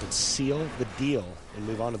but seal the deal and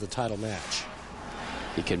move on to the title match.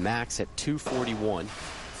 He can max at 241.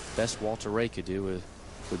 Best Walter Ray could do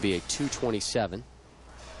would be a 227.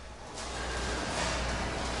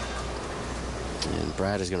 And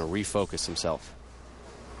Brad is going to refocus himself.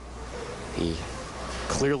 He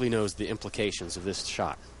clearly knows the implications of this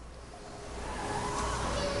shot.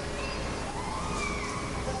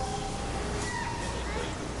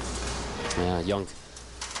 Young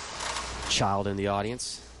child in the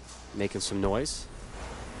audience making some noise.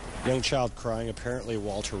 Young child crying, apparently a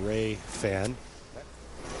Walter Ray fan.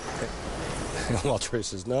 Walter Ray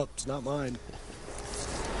says, nope, it's not mine.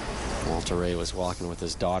 Walter Ray was walking with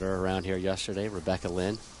his daughter around here yesterday, Rebecca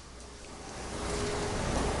Lynn.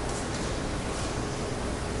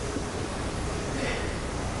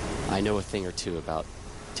 I know a thing or two about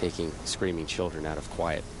taking screaming children out of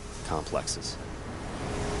quiet complexes.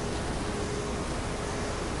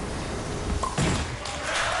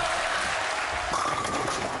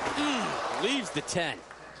 Leaves the 10.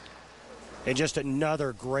 And just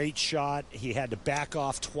another great shot. He had to back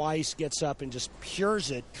off twice, gets up and just pures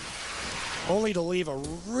it, only to leave a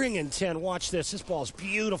ringing 10. Watch this. This ball is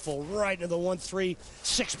beautiful, right into the 1-3.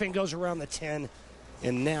 6-pin goes around the 10.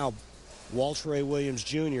 And now Walter Ray Williams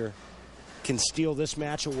Jr. can steal this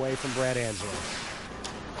match away from Brad Angelo.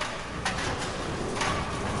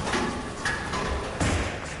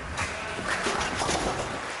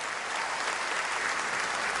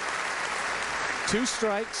 Two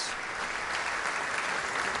strikes.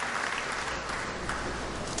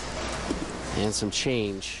 And some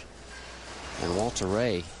change. And Walter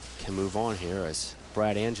Ray can move on here as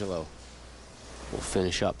Brad Angelo will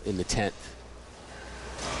finish up in the 10th.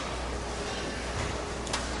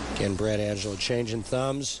 Again, Brad Angelo changing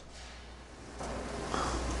thumbs.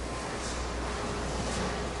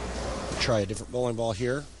 Try a different bowling ball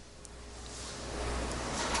here.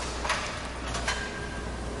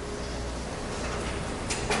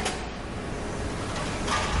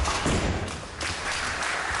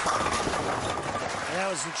 That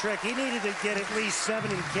was the trick. He needed to get at least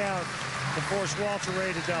 7 in count to force Walter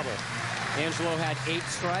Ray to double. Angelo had 8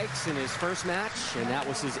 strikes in his first match, and that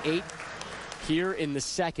was his 8th here in the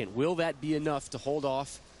second. Will that be enough to hold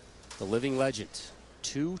off the living legend?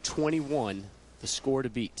 221, the score to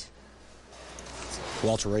beat.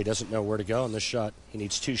 Walter Ray doesn't know where to go on this shot. He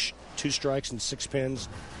needs two strikes and 6 pins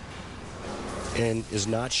and is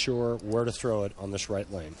not sure where to throw it on this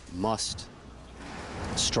right lane. Must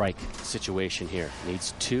strike situation here.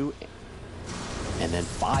 Needs 2 and then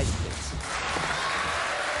 5 pins.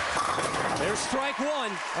 There's strike 1.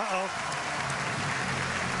 Uh-oh.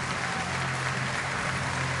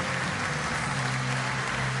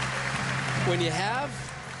 When you have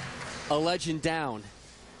a legend down,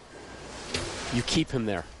 you keep him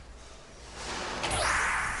there.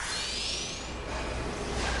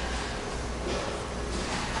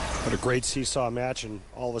 What a great seesaw match, and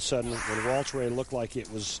all of a sudden, when Walter Ray looked like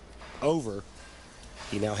it was over,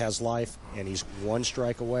 he now has life, and he's 1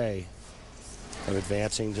 strike away from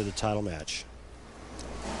advancing to the title match.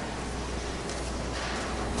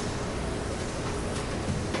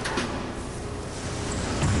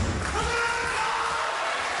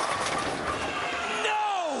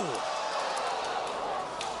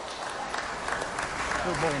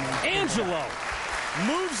 Angelo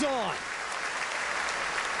moves on.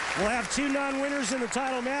 We'll have 2 non-winners in the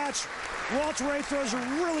title match. Walter Ray throws a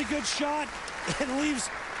really good shot and leaves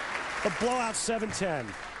the blowout 7-10.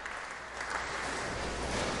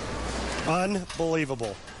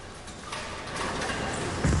 Unbelievable.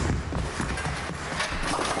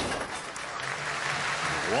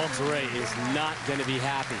 Walter Ray is not going to be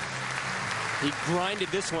happy. He grinded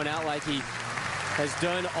this one out like he has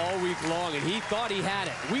done all week long, and he thought he had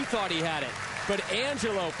it. We thought he had it. But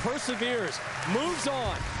Angelo perseveres, moves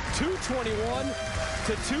on. 221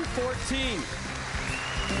 to 214.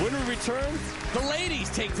 When we return, the ladies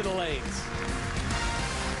take to the lanes.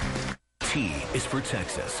 T is for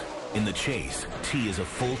Texas. In the chase, T is a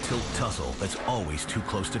full-tilt tussle that's always too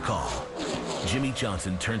close to call. Jimmy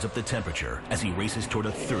Johnson turns up the temperature as he races toward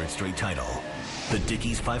a third straight title. The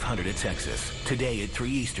Dickies 500 at Texas, today at 3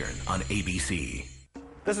 Eastern on ABC.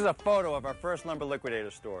 This is a photo of our first Lumber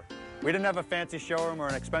Liquidator store. We didn't have a fancy showroom or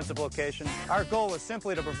an expensive location. Our goal was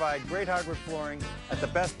simply to provide great hardwood flooring at the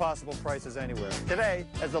best possible prices anywhere. Today,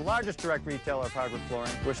 as the largest direct retailer of hardwood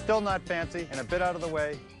flooring, we're still not fancy and a bit out of the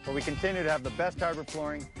way, but we continue to have the best hardwood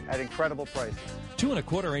flooring at incredible prices. 2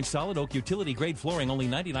 1/4-inch solid oak utility grade flooring, only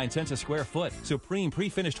 99 cents a square foot. Supreme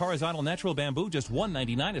pre-finished horizontal natural bamboo, just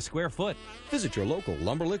 $1.99 a square foot. Visit your local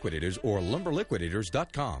Lumber Liquidators or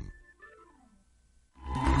lumberliquidators.com.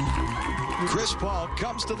 Chris Paul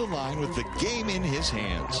comes to the line with the game in his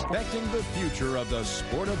hands. Affecting the future of the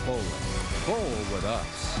sport of bowling. Bowl with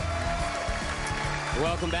us.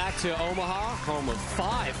 Welcome back to Omaha, home of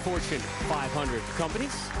 5 Fortune 500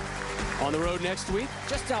 companies. On the road next week,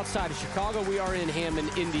 just outside of Chicago, we are in Hammond,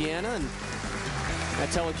 Indiana. And that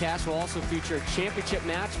telecast will also feature a championship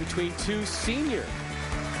match between 2 senior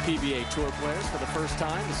PBA Tour players for the first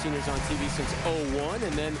time. The seniors on TV since '01.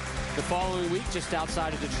 And then the following week, just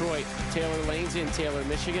outside of Detroit, Taylor Lanes in Taylor,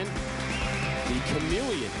 Michigan. The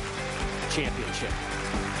Chameleon Championship.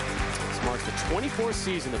 This marks the 24th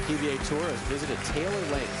season the PBA Tour has visited Taylor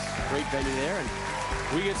Lanes. Great venue there. And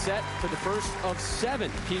we get set for the first of 7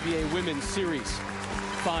 PBA Women's Series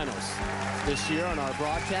finals this year on our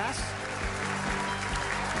broadcast.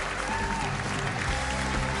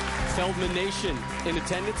 Feldman Nation in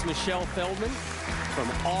attendance. Michelle Feldman from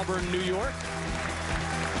Auburn, New York.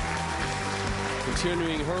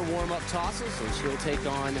 Continuing her warm-up tosses, and she'll take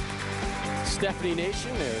on Stephan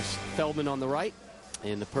Nation. There's Feldman on the right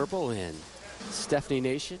in the purple, and Stephan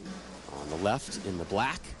Nation on the left in the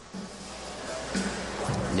black.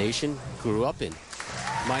 Nation grew up in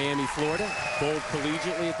Miami, Florida, bowled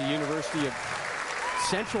collegiately at the University of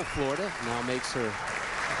Central Florida, now makes her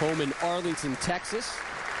home in Arlington, Texas.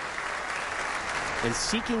 And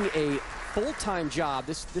seeking a full-time job,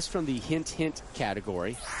 this from the hint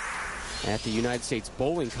category, at the United States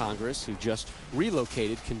Bowling Congress, who just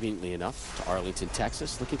relocated, conveniently enough, to Arlington,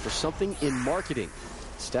 Texas, looking for something in marketing.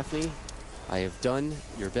 Stephanie, I have done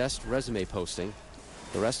your best resume posting.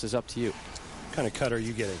 The rest is up to you. What kind of cut are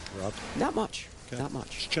you getting, Rob? Not much. Okay. Not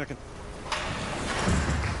much. Just checking.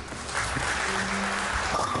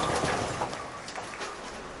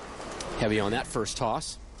 Heavy on that first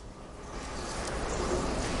toss.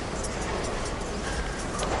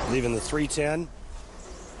 Leaving the 310.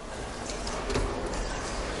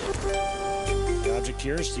 The object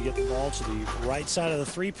here is to get the ball to the right side of the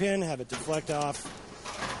 3-pin, have it deflect off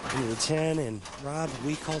into the 10, and Rob,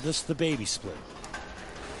 we call this the baby split.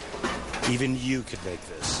 Even you could make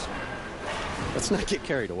this. Let's not get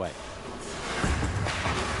carried away.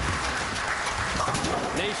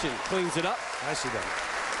 Nation cleans it up. Nicely done.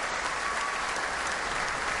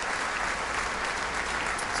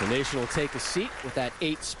 So Nation will take a seat with that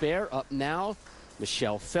 8 spare. Up now,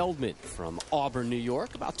 Michelle Feldman from Auburn, New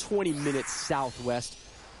York, about 20 minutes southwest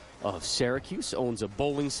of Syracuse. Owns a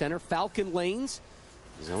bowling center, Falcon Lanes.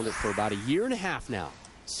 He's owned it for about a year and a half now.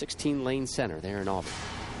 16-lane center there in Auburn.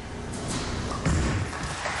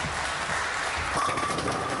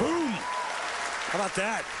 Boom! How about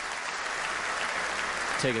that?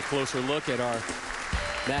 Take a closer look at our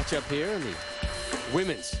matchup here in the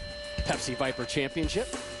Women's Pepsi Viper Championship.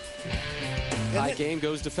 High game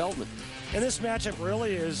goes to Feldman. And this matchup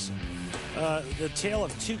really is the tale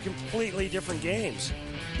of 2 completely different games.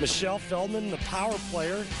 Michelle Feldman, the power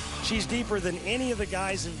player, she's deeper than any of the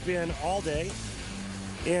guys have been all day.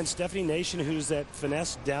 And Stephan Nation, who's that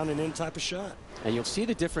finesse down and in type of shot. And you'll see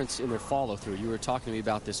the difference in their follow-through. You were talking to me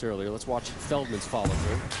about this earlier. Let's watch Feldman's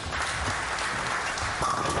follow-through.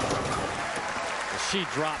 She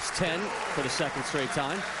drops 10 for the 2nd straight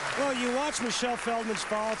time. Well, you watch Michelle Feldman's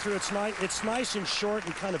follow-through. It's nice and short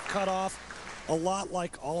and kind of cut off, a lot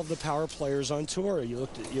like all of the power players on tour.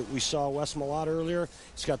 We saw Wes Malott earlier.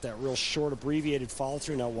 He's got that real short, abbreviated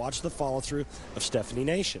follow-through. Now watch the follow-through of Stephan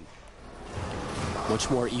Nation. Much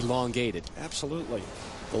more elongated. Absolutely.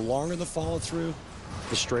 The longer the follow-through,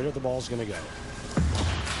 the straighter the ball's going to go.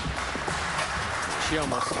 She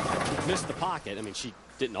almost missed the pocket. I mean, she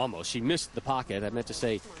didn't almost. She missed the pocket. I meant to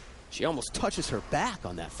say she almost touches her back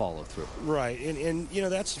on that follow-through. Right, and you know,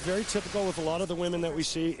 that's very typical with a lot of the women that we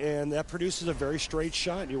see, and that produces a very straight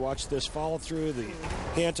shot. You watch this follow-through, the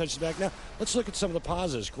hand touches the back. Now, let's look at some of the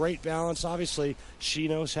positives. Great balance. Obviously, she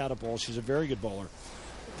knows how to bowl. She's a very good bowler.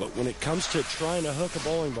 But when it comes to trying to hook a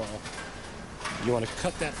bowling ball, You want to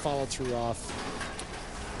cut that follow-through off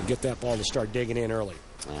and get that ball to start digging in early.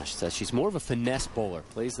 She says she's more of a finesse bowler.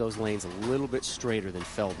 Plays those lanes a little bit straighter than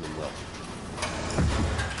Feldman will.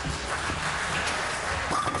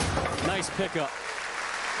 Nice pickup.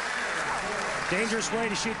 Dangerous way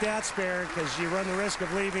to shoot that spare because you run the risk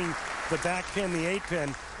of leaving the back pin, the 8-pin.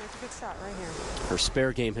 That's a good shot right here. Her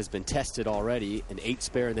spare game has been tested already. An 8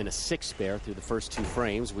 spare and then a 6 spare through the first 2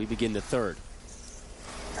 frames. We begin the third.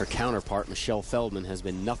 Her counterpart, Michelle Feldman, has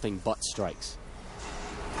been nothing but strikes.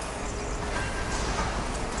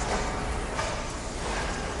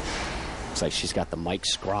 Looks like she's got the Mike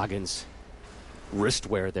Scroggins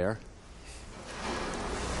wristwear there.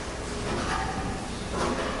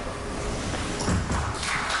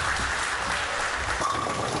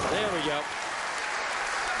 There we go.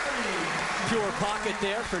 Pure pocket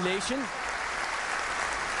there for Nation.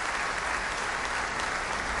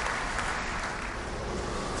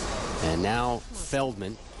 And now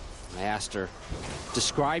Feldman, I asked her,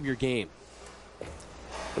 describe your game.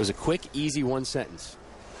 It was a quick, easy one sentence.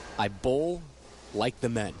 I bowl like the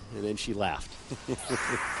men. And then she laughed.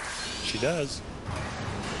 She does.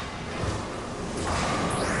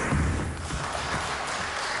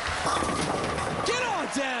 Get on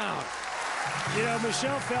down! You know,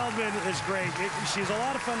 Michelle Feldman is great. She's a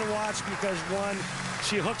lot of fun to watch because, one,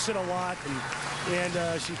 she hooks it a lot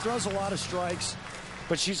and she throws a lot of strikes.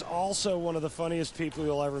 But she's also one of the funniest people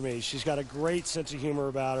you'll ever meet. She's got a great sense of humor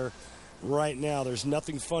about her. Right now, there's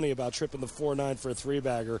nothing funny about tripping the 4-9 for a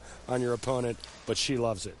 3-bagger on your opponent, but she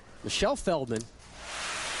loves it. Michelle Feldman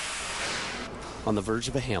on the verge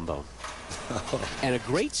of a ham bone. And a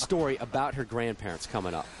great story about her grandparents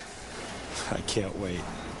coming up. I can't wait.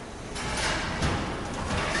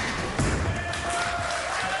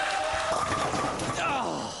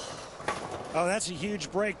 Oh, that's a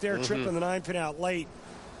huge break there, tripping the 9-pin out late.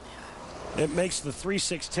 It makes the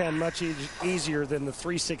 3-6-10 much easier than the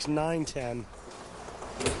 3-6-9-10.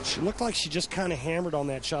 She looked like she just kind of hammered on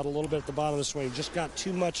that shot a little bit at the bottom of the swing. Just got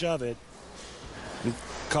too much of it and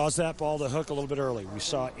caused that ball to hook a little bit early. We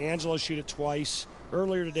saw Angelo shoot it twice.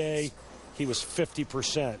 Earlier today, he was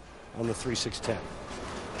 50% on the 3-6-10.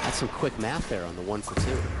 That's some quick math there on the 1 for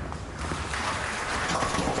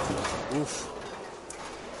 2. Oof.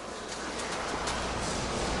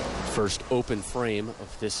 First open frame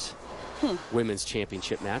of this women's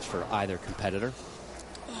championship match for either competitor.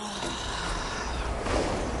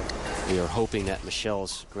 We are hoping that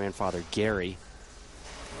Michelle's grandfather, Gary,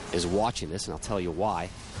 is watching this, and I'll tell you why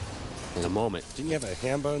in a moment. Didn't you have a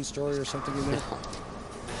ham bone story or something in there?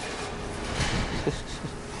 No.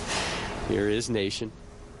 Here is Nation.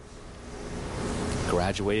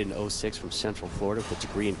 Graduated in 06 from Central Florida with a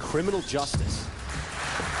degree in criminal justice.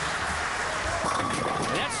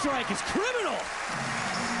 And that strike is criminal!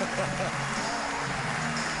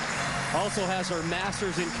 Also has her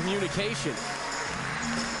master's in communication.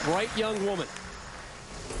 Bright young woman.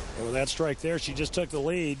 And with that strike there, she just took the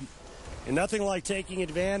lead. And nothing like taking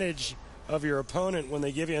advantage of your opponent when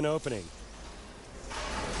they give you an opening.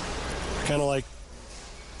 Kind of like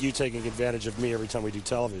you taking advantage of me every time we do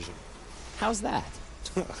television. How's that?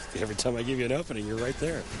 Every time I give you an opening, you're right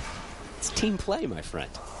there. It's team play, my friend.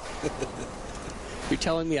 You're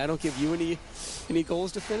telling me I don't give you any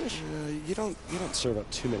goals to finish? You don't serve up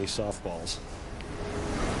too many softballs.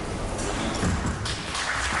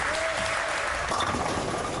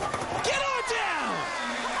 Get on down!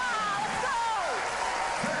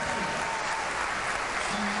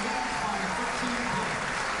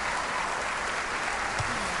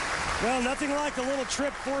 Well, nothing like a little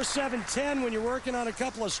trip 4-7-10 when you're working on a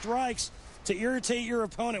couple of strikes to irritate your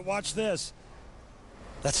opponent. Watch this.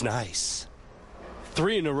 That's nice.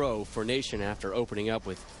 3 in a row for Nation after opening up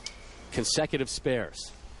with consecutive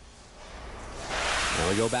spares. Now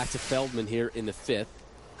we go back to Feldman here in the 5th.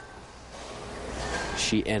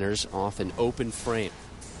 She enters off an open frame.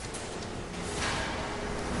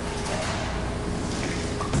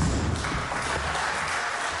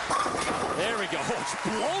 There we go. Oh, she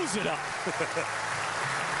blows it up.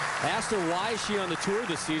 I asked her why is she on the tour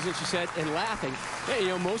this season. She said, and laughing, hey, you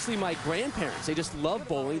know, mostly my grandparents. They just love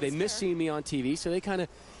bowling. They miss seeing me on TV, so they kind of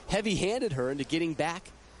heavy-handed her into getting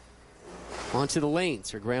back onto the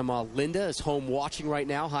lanes. Her grandma, Linda, is home watching right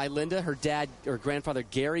now. Hi, Linda. Her dad, or grandfather,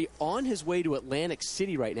 Gary, on his way to Atlantic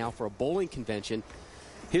City right now for a bowling convention.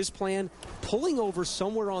 His plan, pulling over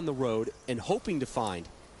somewhere on the road and hoping to find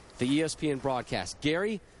the ESPN broadcast.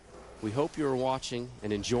 Gary, we hope you're watching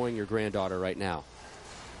and enjoying your granddaughter right now.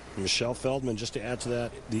 Michelle Feldman, just to add to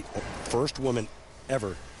that, the first woman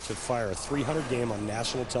ever to fire a 300 game on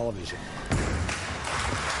national television.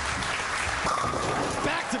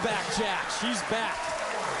 Back-to-back jack. She's back.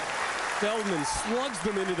 Feldman slugs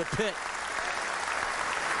them into the pit.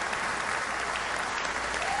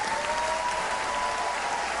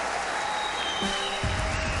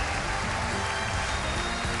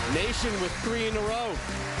 Nation with 3 in a row.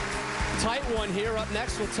 Tight one here. Up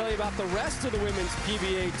next, we'll tell you about the rest of the women's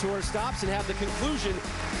PBA Tour stops and have the conclusion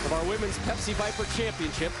of our women's Pepsi Viper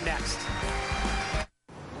Championship next.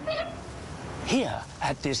 Here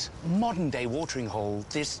at this modern-day watering hole,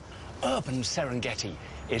 this urban Serengeti,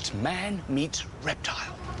 it's man meets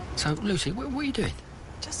reptile. So, Lucy, what are you doing?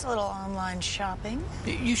 Just a little online shopping.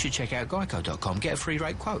 You should check out Geico.com, get a free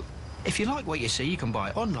rate quote. If you like what you see, you can buy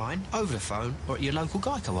it online, over the phone, or at your local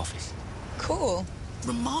Geico office. Cool.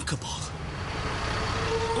 Remarkable.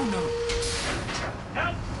 Oh,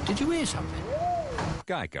 no. Did you hear something?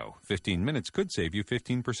 Geico. 15 minutes could save you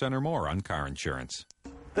 15% or more on car insurance.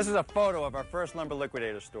 This is a photo of our first Lumber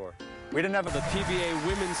Liquidator store. We didn't have the PBA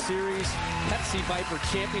Women's Series Pepsi Viper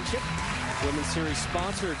Championship. Women's Series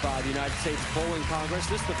sponsored by the United States Bowling Congress.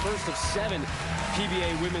 This is the first of 7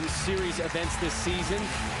 PBA Women's Series events this season.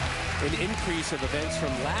 An increase of events from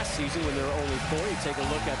last season when there were only 4. You take a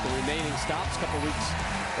look at the remaining stops. A couple weeks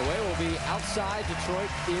away, we'll be outside Detroit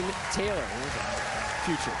in Taylor.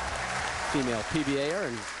 Future female PBAer,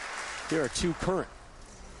 and here are 2 current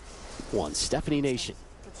ones. Stephan Nation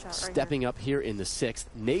stepping up here in the 6th.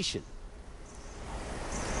 Nation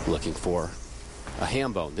looking for a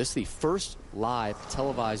ham bone. This is the first live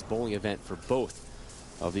televised bowling event for both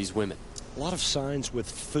of these women. A lot of signs with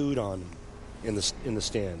food on them in the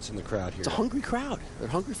stands, in the crowd here. It's a hungry crowd. They're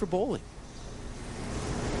hungry for bowling.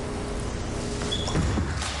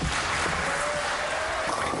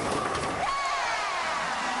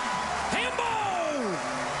 Ham bone!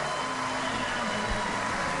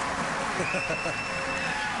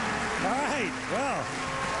 All right, well,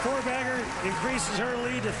 Four-bagger increases her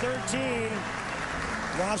lead to 13.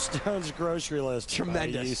 Lobstone's grocery list.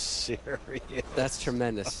 Tremendous. Are you serious? That's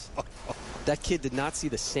tremendous. That kid did not see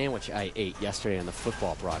the sandwich I ate yesterday on the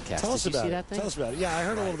football broadcast. Tell us Did you about see it. that thing? Tell us about it. Yeah, I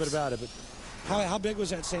heard a little bit about it, but how big was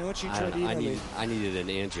that sandwich you tried to eat? I needed an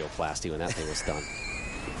angioplasty when that thing was done.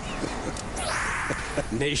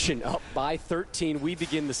 Nation up by 13. We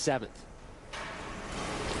begin the 7th.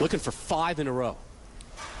 Looking for 5 in a row.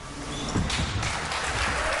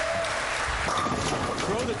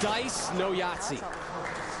 Throw the dice, no Yahtzee.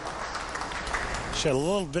 She had a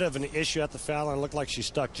little bit of an issue at the foul line. It looked like she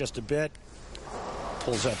stuck just a bit.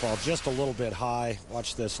 Pulls that ball just a little bit high.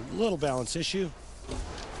 Watch this. A little balance issue.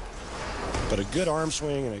 But a good arm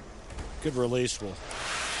swing and a good release will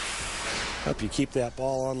help you keep that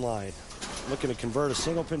ball on line. Looking to convert a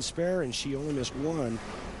single pin spare, and she only missed 1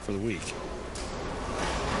 for the week.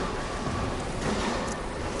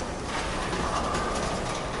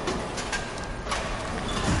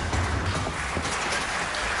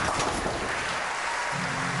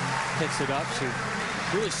 Picks it up. She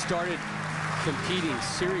really started competing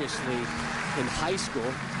seriously in high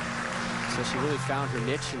school. So she really found her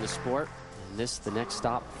niche in the sport. And this is the next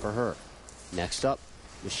stop for her. Next up,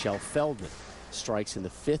 Michelle Feldman. Strikes in the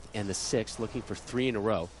 5th and the 6th, looking for 3 in a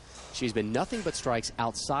row. She's been nothing but strikes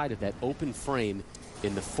outside of that open frame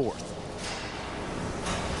in the 4th.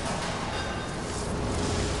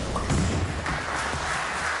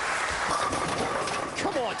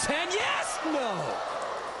 Come on, 10, yes! No!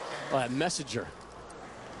 Oh, that Messenger.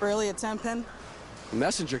 Really, a 10-pin?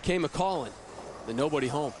 Messenger came a-calling. The nobody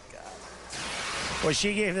home. Well,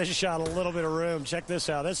 she gave this shot a little bit of room. Check this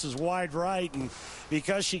out. This is wide right, and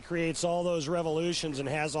because she creates all those revolutions and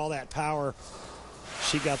has all that power,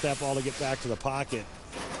 she got that ball to get back to the pocket.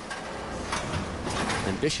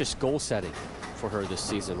 Ambitious goal setting for her this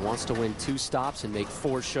season. Wants to win 2 stops and make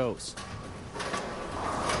 4 shows.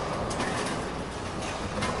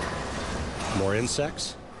 More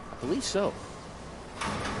insects? I believe so.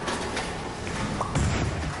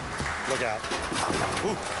 Look out.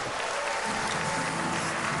 Ooh.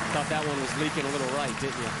 Thought that one was leaking a little right,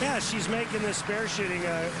 didn't you? Yeah, she's making this spare shooting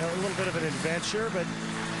a little bit of an adventure, but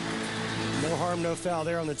no harm, no foul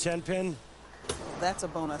there on the 10-pin. That's a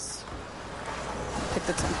bonus. Pick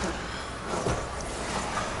the 10-pin.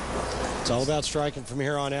 It's all about striking from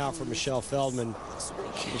here on out for Michelle Feldman.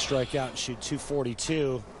 She can strike out and shoot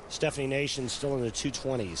 242. Stephan Nation still in the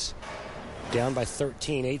 220s. Down by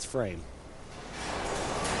 13, 8th frame.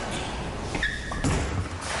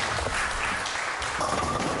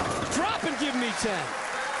 Drop and give me 10.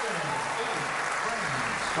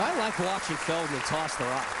 I like watching Feldman toss the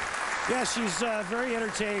rock. Yeah, she's very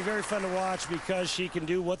entertaining, very fun to watch because she can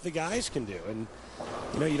do what the guys can do. And,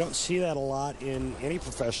 you know, you don't see that a lot in any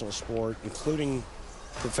professional sport, including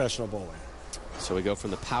professional bowling. So we go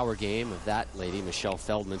from the power game of that lady, Michelle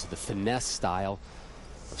Feldman, to the finesse style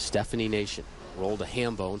of Stephan Nation. Rolled a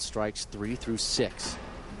ham bone, strikes 3 through 6,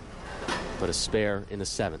 but a spare in the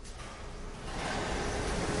 7th.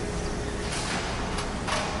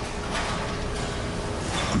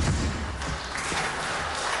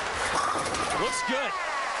 Looks good.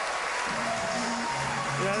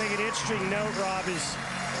 I think an interesting note, Rob, is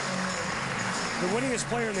the winningest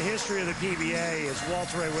player in the history of the PBA is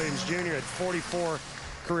Walter Ray Williams Jr. at 44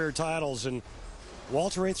 career titles, and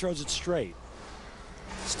Walter Ray throws it straight.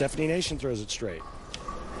 Stephan Nation throws it straight.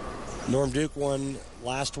 Norm Duke won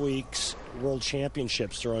last week's World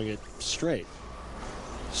Championships throwing it straight.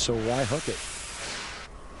 So why hook it?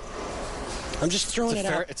 I'm just throwing it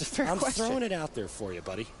out. It's a fair question. I'm throwing it out there for you,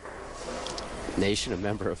 buddy. Nation, a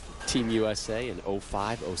member of Team USA in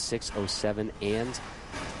 05, 06, 07, and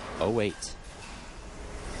 08.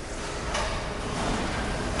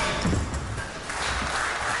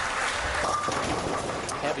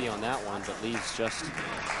 Heavy on that one, but leaves just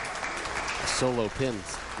a solo pin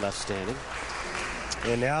left standing.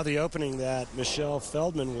 And now the opening that Michelle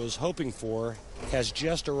Feldman was hoping for has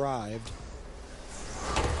just arrived,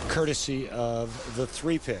 courtesy of the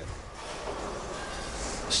 3-pin.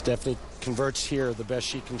 Stephanie converts here. The best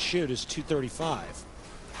she can shoot is 235.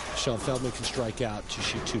 Michelle Feldman can strike out to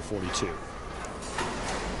shoot 242.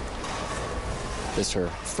 This is her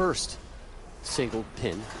first single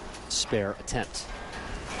pin spare attempt.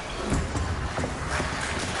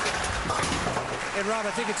 And Rob,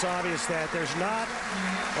 I think it's obvious that there's not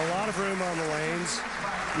a lot of room on the lanes.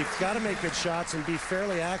 You've got to make good shots and be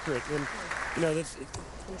fairly accurate. And you know,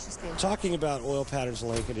 talking about oil patterns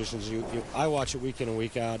and lane conditions, I watch it week in and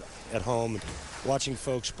week out at home, watching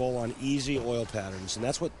folks bowl on easy oil patterns, and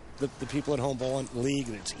that's what the people at home bowl on league.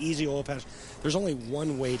 It's easy oil patterns. There's only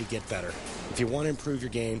one way to get better. If you want to improve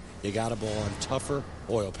your game, you got to bowl on tougher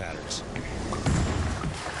oil patterns.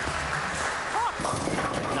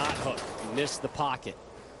 Not hooked. Missed the pocket.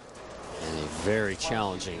 And a very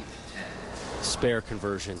challenging spare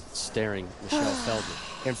conversion staring Michelle Feldman.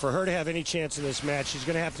 And for her to have any chance in this match, she's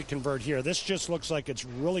going to have to convert here. This just looks like it's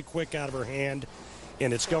really quick out of her hand,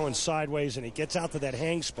 and it's going sideways, and it gets out to that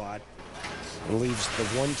hang spot and leaves the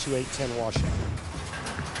 1-2-8-10 washout.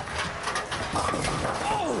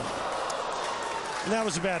 Oh! And that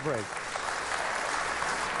was a bad break.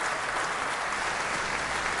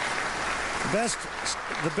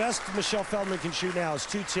 The best Michelle Feldman can shoot now is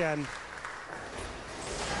 210.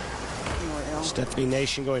 Stephan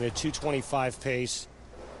Nation going to 225 pace.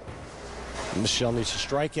 Michelle needs to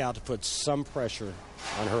strike out to put some pressure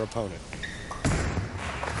on her opponent.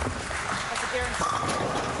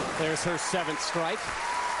 There's her 7th strike.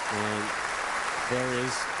 And there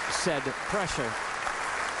is said pressure.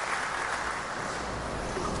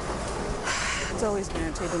 It's always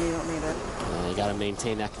guaranteed when you don't need it. You got to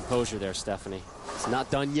maintain that composure there, Stephanie. It's not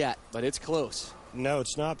done yet, but it's close. No,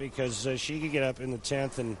 it's not, because she could get up in the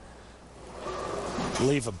 10th and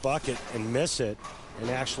leave a bucket and miss it and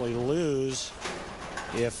actually lose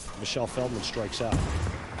if Michelle Feldman strikes out.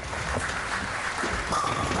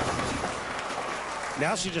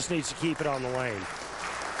 Now she just needs to keep it on the lane.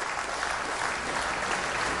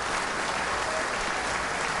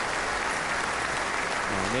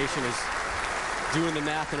 Nation is doing the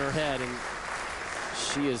math in her head, and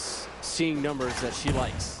she is seeing numbers that she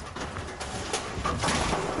likes.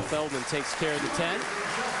 Feldman takes care of the 10.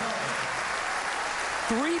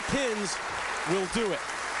 3 pins will do it.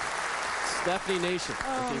 Stephan Nation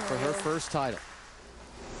looking for her first title.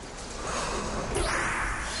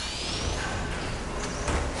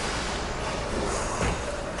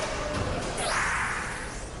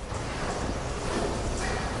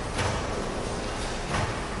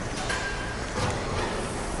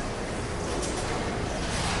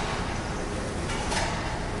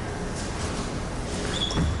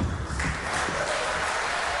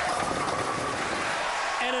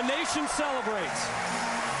 Nation celebrates.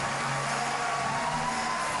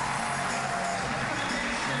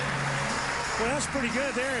 Well, that's pretty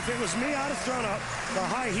good there. If it was me, I'd have thrown the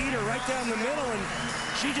high heater right down the middle, and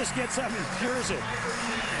she just gets up and cures it.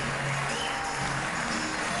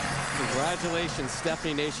 Congratulations,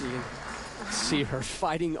 Stephan Nation. You can see her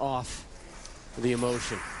fighting off the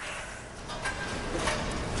emotion.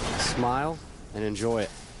 Smile and enjoy it.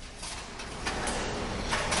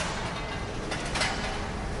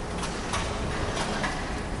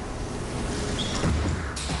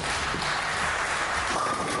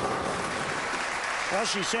 Well,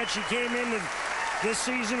 she said she came into this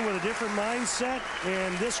season with a different mindset,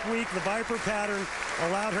 and this week the Viper pattern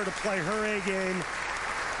allowed her to play her A game.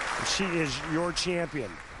 She is your champion.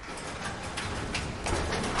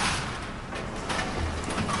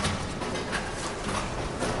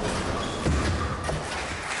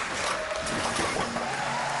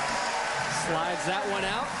 rides that one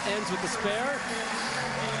out, ends with the spare.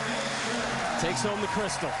 Takes home the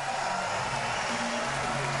crystal.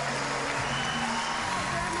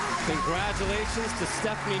 Congratulations to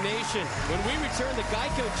Stephan Nation. When we return, the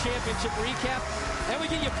Geico Championship recap, and we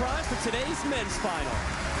get you prize for today's men's final.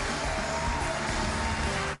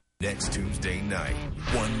 Next Tuesday night,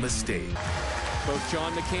 one mistake. Both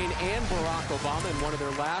John McCain and Barack Obama in one of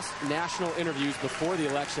their last national interviews before the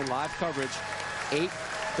election. Live coverage,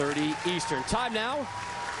 8:30 Eastern. Time now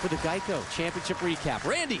for the Geico Championship recap.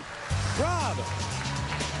 Randy. Rob.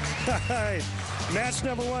 All right. Match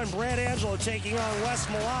number one, Brad Angelo taking on Wes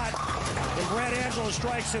Malott. And Brad Angelo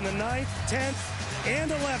strikes in the 9th, 10th,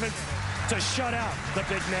 and 11th to shut out the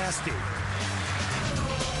Big Nasty.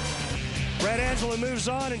 Brad Angelo moves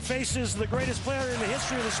on and faces the greatest player in the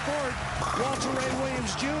history of the sport, Walter Ray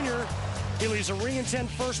Williams Jr. He leaves a ring intent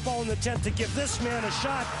first ball in the 10th to give this man a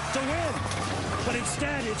shot to win. But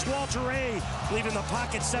instead, it's Walter Ray leaving the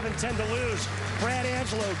pocket 7-10 to lose. Brad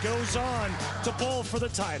Angelo goes on to bowl for the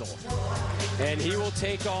title. And he will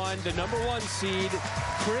take on the #1 seed,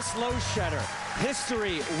 Chris Loschetter.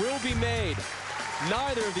 History will be made.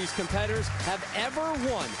 Neither of these competitors have ever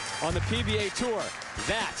won on the PBA Tour.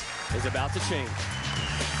 That is about to change.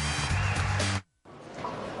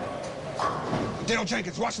 Dale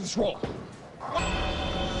Jenkins, watch this roll.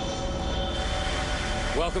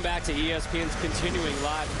 Welcome back to ESPN's continuing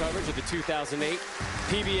live coverage of the 2008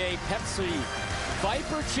 PBA Pepsi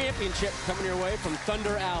Viper Championship, coming your way from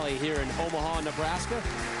Thunder Alley here in Omaha, Nebraska.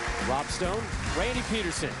 Rob Stone, Randy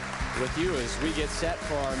Peterson with you as we get set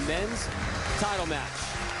for our men's title match.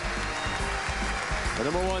 The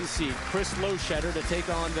 #1 seed, Chris Loschetter, to take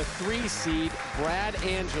on the 3 seed, Brad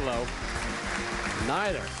Angelo.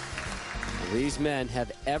 Neither of these men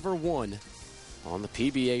have ever won on the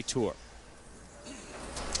PBA Tour.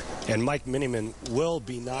 And Mike Miniman will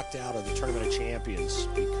be knocked out of the Tournament of Champions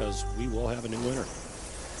because we will have a new winner.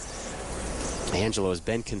 Angelo has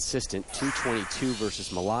been consistent. 222 versus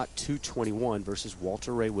Malott, 221 versus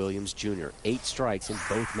Walter Ray Williams Jr. 8 strikes in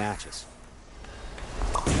both matches.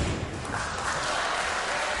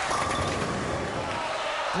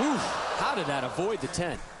 Ooh, how did that avoid the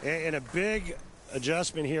 10? And a big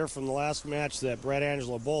adjustment here from the last match that Brad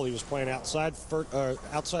Angelo bowled. He was playing outside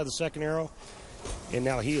the second arrow, and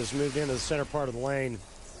now he has moved into the center part of the lane.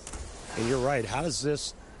 And you're right. How does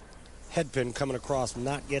this headpin coming across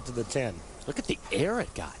not get to the 10? Look at the air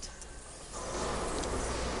it got.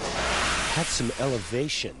 Had some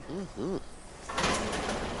elevation. Mm-hmm.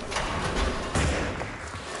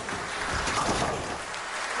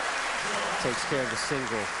 Takes care of the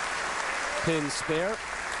single pin spare.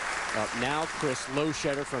 Up now, Chris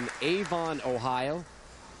Loschetter from Avon, Ohio,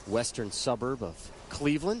 western suburb of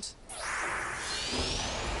Cleveland.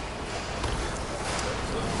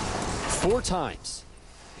 4 times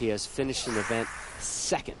he has finished an event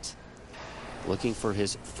second, looking for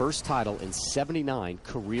his first title in 79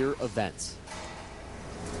 career events.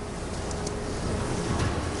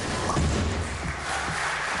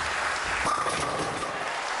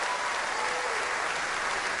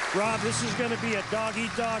 Rob, this is going to be a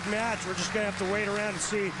dog-eat-dog match. We're just going to have to wait around and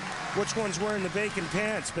see which one's wearing the bacon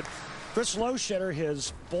pants. But Chris Loschetter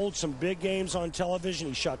has bowled some big games on television.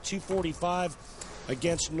 He shot 245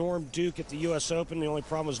 against Norm Duke at the U.S. Open. The only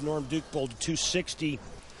problem was Norm Duke bowled 260.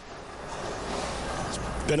 He's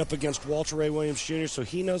been up against Walter Ray Williams Jr., so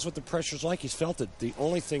he knows what the pressure's like. He's felt it. The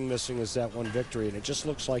only thing missing is that one victory, and it just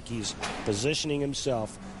looks like he's positioning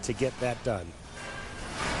himself to get that done.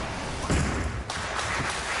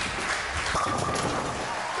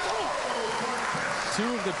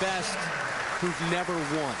 Two of the best who've never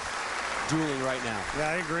won dueling right now. Yeah,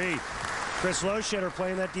 I agree. Chris Loschetter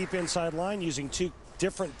playing that deep inside line using 2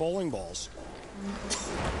 different bowling balls.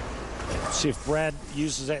 See if Brad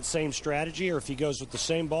uses that same strategy or if he goes with the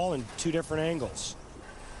same ball in 2 different angles.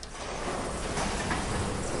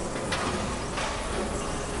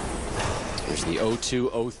 Here's the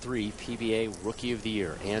 02-03 PBA Rookie of the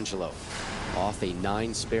Year, Angelo, off a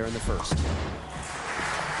 9 spare in the first.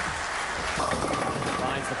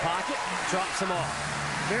 Finds the pocket, drops them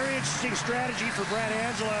off. Very interesting strategy for Brad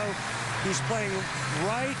Angelo. He's playing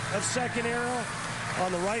right of second arrow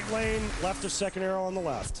on the right lane, left of second arrow on the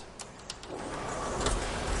left.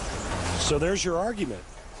 So there's your argument.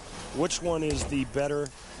 Which one is the better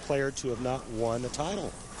player to have not won a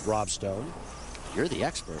title? Rob Stone. You're the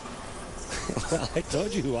expert. Well, I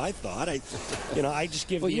told you who I thought. I just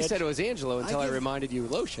give. Well, the you edge. said it was Angelo until I reminded you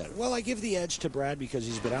Loschetter. Well, I give the edge to Brad because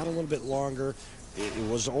he's been out a little bit longer. It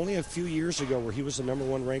was only a few years ago where he was the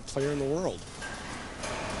 #1 ranked player in the world.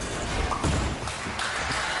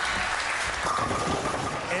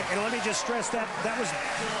 And let me just stress that was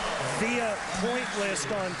via point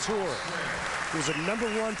list on tour. He was a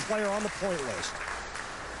 #1 player on the point list.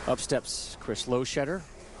 Up steps Chris Loschetter.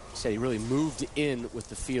 Said he really moved in with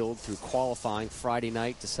the field through qualifying Friday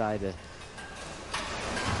night. Decided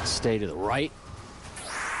to stay to the right.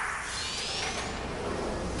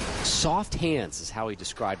 Soft hands is how he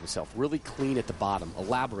described himself. Really clean at the bottom.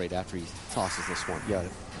 Elaborate after he tosses this one. Got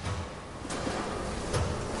it.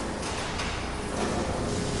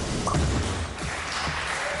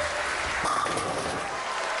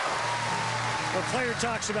 When a player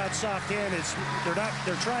talks about soft hand,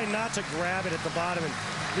 they're trying not to grab it at the bottom. And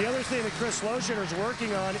the other thing that Chris Loschetter is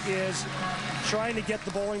working on is trying to get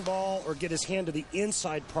the bowling ball or get his hand to the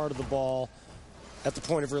inside part of the ball at the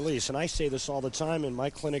point of release. And I say this all the time in my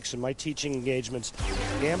clinics and my teaching engagements.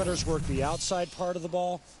 Amateurs work the outside part of the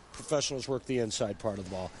ball, professionals work the inside part of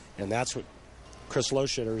the ball. And that's what Chris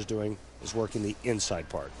Loschetter is doing, is working the inside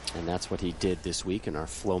part. And that's what he did this week in our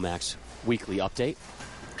Flomax weekly update.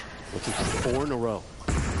 Looking for 4 in a row.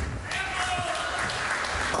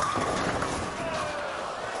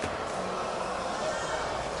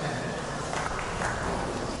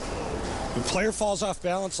 When a player falls off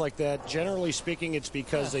balance like that, generally speaking, it's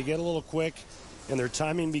because they get a little quick and their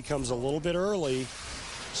timing becomes a little bit early.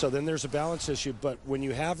 So then there's a balance issue. But when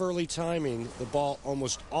you have early timing, the ball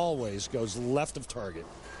almost always goes left of target.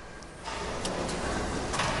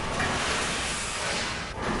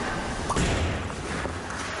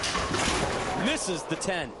 Misses the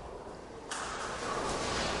 10.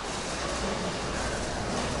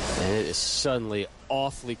 And it is suddenly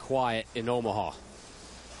awfully quiet in Omaha.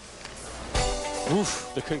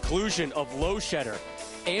 Oof, the conclusion of Loschetter.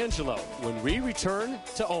 Angelo, when we return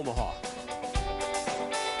to Omaha.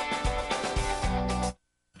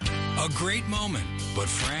 A great moment, but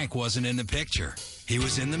Frank wasn't in the picture. He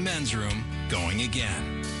was in the men's room, going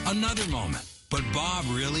again. Another moment, but Bob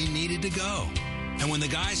really needed to go. And when the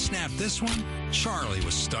guys snapped this one, Charlie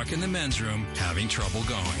was stuck in the men's room having trouble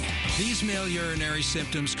going. These male urinary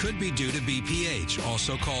symptoms could be due to BPH,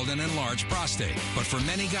 also called an enlarged prostate. But for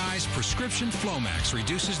many guys, prescription Flomax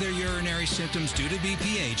reduces their urinary symptoms due to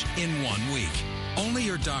BPH in 1 week. Only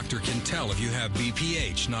your doctor can tell if you have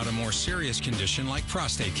BPH, not a more serious condition like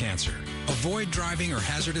prostate cancer. Avoid driving or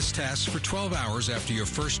hazardous tasks for 12 hours after your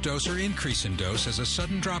first dose or increase in dose, as a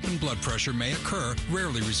sudden drop in blood pressure may occur,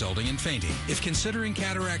 rarely resulting in fainting. If considering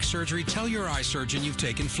cataract surgery, tell your eye surgeon you've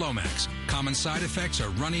taken Flomax. Common side effects are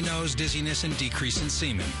runny nose, dizziness, and decrease in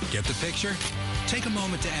semen. Get the picture? Take a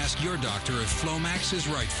moment to ask your doctor if Flomax is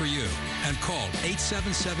right for you. And call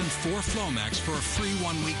 877-4FLOMAX for a free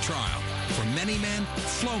 1-week trial. For many men,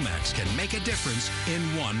 Flomax can make a difference in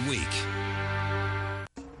 1 week.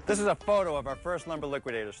 This is a photo of our first Lumber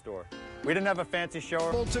Liquidator store. We didn't have a fancy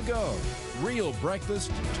showroom. To go. Real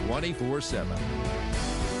breakfast 24/7.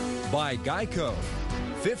 By Geico.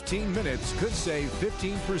 15 minutes could save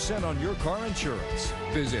 15% on your car insurance.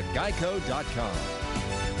 Visit geico.com.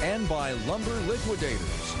 And by Lumber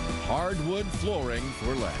Liquidators. Hardwood flooring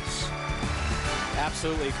for less.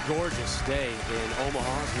 Absolutely gorgeous day in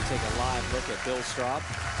Omaha as we take a live look at Bill Straub,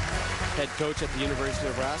 head coach at the University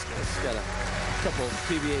of Nebraska. He's got a couple of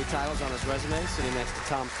PBA titles on his resume, sitting next to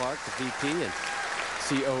Tom Clark, the VP and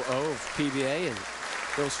COO of PBA, and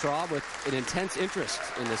Bill Straub with an intense interest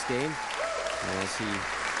in this game as he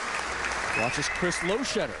watches Chris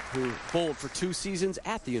Loschetter, who bowled for 2 seasons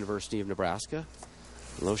at the University of Nebraska.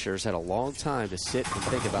 Loschetter's had a long time to sit and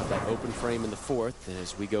think about that open frame in the 4th, and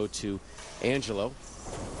as we go to Angelo,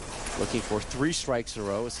 looking for 3 strikes in a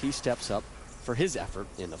row as he steps up for his effort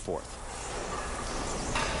in the 4th.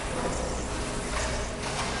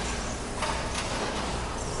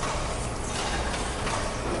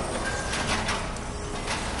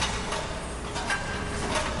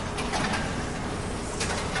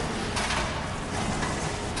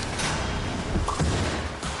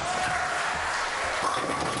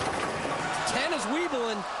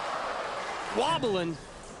 Wobbling.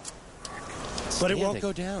 But it won't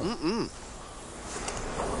go down.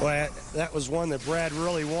 Well, that was one that Brad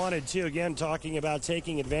really wanted, too. Again, talking about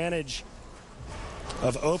taking advantage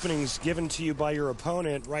of openings given to you by your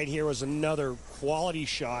opponent. Right here was another quality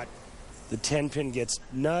shot. The 10-pin gets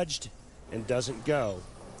nudged and doesn't go.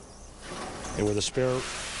 And with a spare,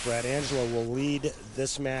 Brad Angelo will lead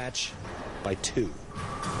this match by 2.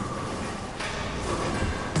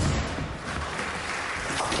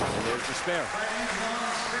 And there's the spare.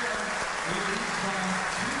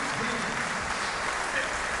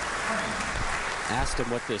 Asked him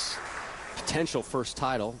what this potential first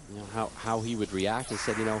title, how he would react. He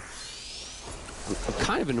said, I'm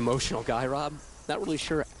kind of an emotional guy, Rob. Not really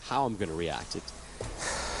sure how I'm going to react.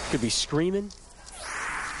 Could be screaming,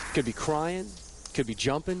 could be crying, could be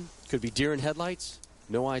jumping, could be deer in headlights.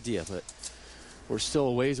 No idea, but we're still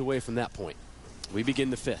a ways away from that point. We begin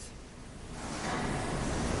the fifth.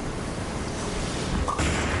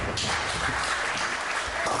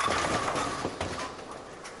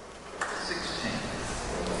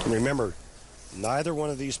 Remember, neither one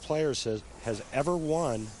of these players has ever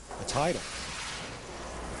won a title.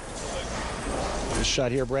 This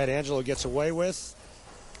shot here, Brad Angelo gets away with.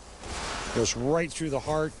 Goes right through the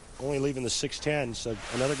heart, only leaving the 6'10". So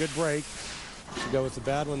another good break to go with the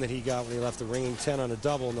bad one that he got when he left the ringing 10 on a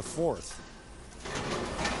double in the fourth.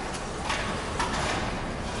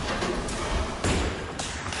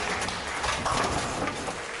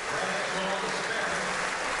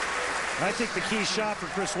 I think the key shot for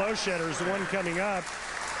Chris Loschetter is the one coming up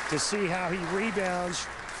to see how he rebounds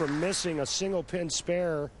from missing a single pin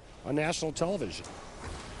spare on national television.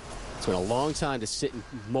 It's been a long time to sit and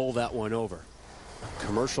mull that one over.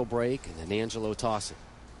 Commercial break and then Angelo tossing.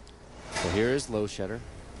 So here is Loschetter.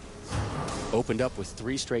 Opened up with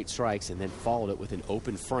 3 straight strikes and then followed it with an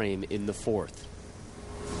open frame in the fourth.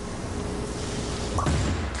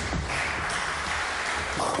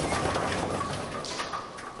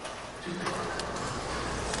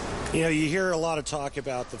 You know, you hear a lot of talk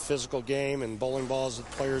about the physical game and bowling balls that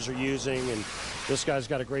players are using, and this guy's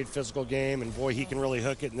got a great physical game, and boy, he can really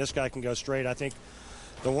hook it, and this guy can go straight. I think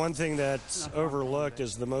the one thing that's overlooked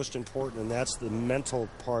is the most important, and that's the mental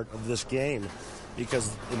part of this game,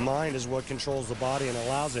 because the mind is what controls the body and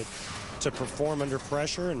allows it to perform under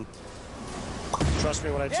pressure. And trust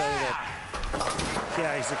me when I tell you that,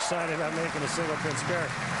 yeah, he's excited about making a single pin spare.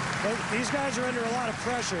 But these guys are under a lot of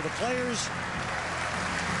pressure. The players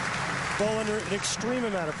bowl under an extreme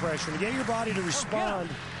amount of pressure. To get your body to respond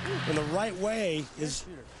in the right way is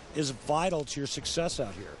vital to your success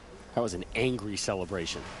out here. That was an angry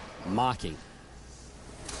celebration, mocking.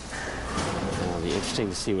 It'll be interesting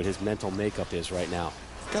to see what his mental makeup is right now.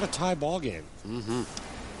 Got a tie ball game.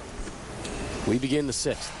 We begin the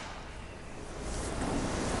sixth.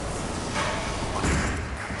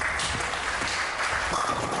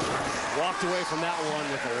 Walked away from that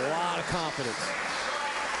one with a lot of confidence.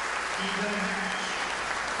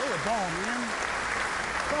 Throw a ball, man.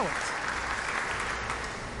 Throw it.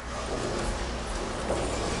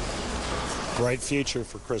 Bright future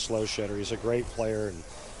for Chris Loschetter. He's a great player, and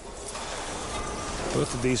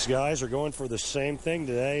both of these guys are going for the same thing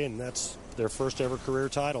today, and that's their first ever career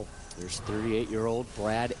title. There's 38-year-old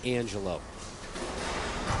Brad Angelo.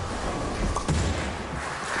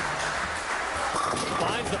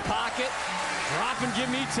 Finds the pocket. Drop and give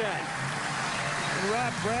me 10.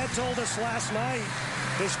 Rob, Brad told us last night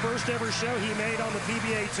his first ever show he made on the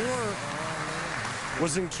PBA Tour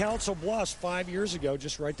was in Council Bluffs 5 years ago,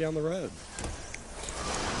 just right down the road.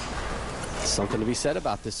 Something to be said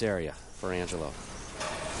about this area for Angelo.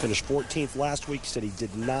 Finished 14th last week. Said he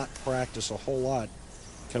did not practice a whole lot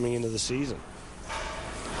coming into the season.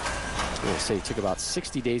 I was going to say he took about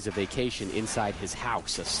 60 days of vacation inside his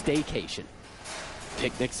house, a staycation.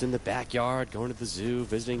 Picnics in the backyard, going to the zoo,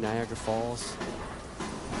 visiting Niagara Falls.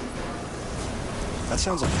 That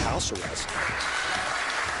sounds like house arrest.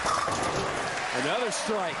 Another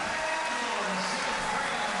strike.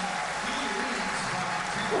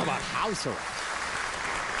 What about house arrest?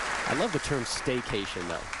 I love the term staycation,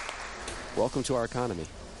 though. Welcome to our economy.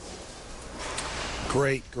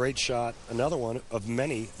 Great shot. Another one of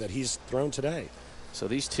many that he's thrown today. So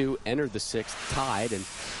these two entered the sixth tied, and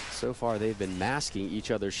so far they've been masking each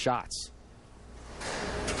other's shots.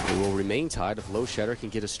 They will remain tied if Loschetter can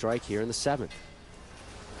get a strike here in the seventh.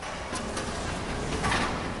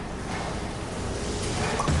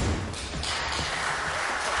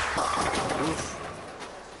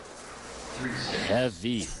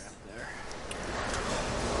 Heavy.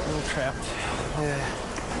 A little trapped.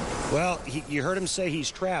 Yeah. Well, you heard him say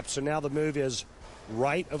he's trapped, so now the move is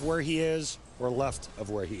right of where he is or left of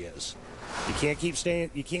where he is. You can't keep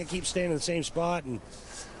staying in the same spot and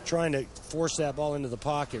trying to force that ball into the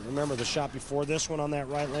pocket. Remember, the shot before this one on that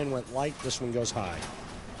right lane went light. This one goes high.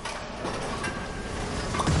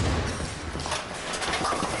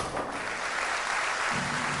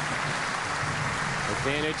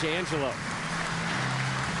 Advantage Angelo.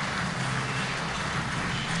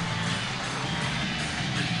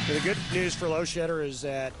 The good news for Loschetter is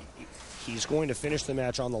that he's going to finish the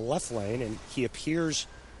match on the left lane, and he appears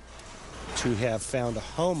to have found a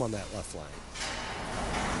home on that left lane.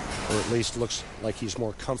 Or at least looks like he's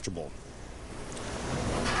more comfortable.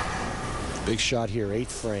 Big shot here, 8th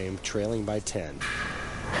frame, trailing by 10.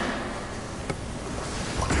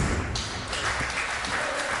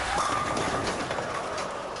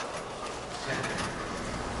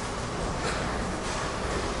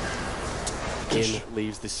 In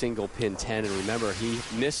leaves the single pin 10, and remember, he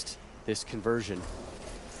missed this conversion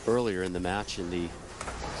earlier in the match in the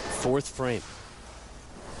 4th frame.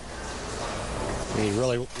 He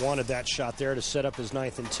really wanted that shot there to set up his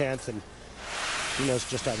 9th and 10th, and he knows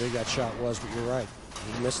just how big that shot was, but you're right.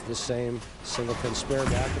 He missed the same single pin spare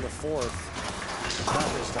back in the 4th. Not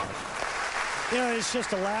this time. You know, it's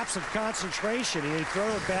just a lapse of concentration. He throw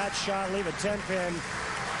a bad shot, leave a 10-pin,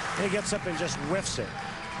 and he gets up and just whiffs it.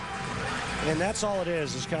 And that's all it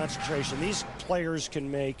is concentration. These players can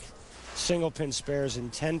make single pin spares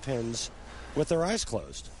and 10 pins with their eyes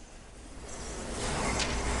closed.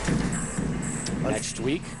 Next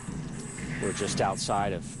week, we're just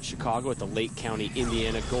outside of Chicago at the Lake County,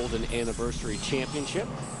 Indiana Golden Anniversary Championship.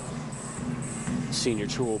 Senior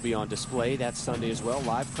Tour will be on display that Sunday as well.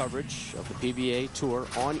 Live coverage of the PBA Tour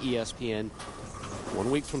on ESPN 1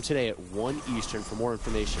 week from today at 1 Eastern. For more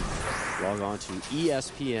information, log on to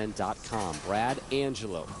ESPN.com. Brad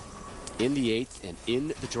Angelo in the 8th and in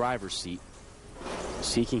the driver's seat,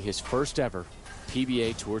 seeking his first ever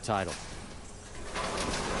PBA Tour title.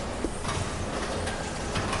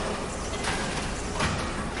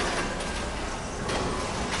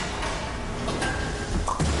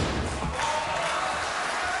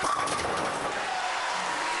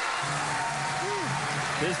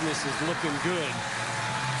 Business is looking good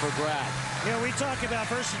for Brad. You know, we talk about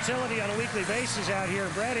versatility on a weekly basis out here.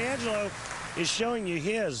 Brad Angelo is showing you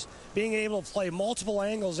his. Being able to play multiple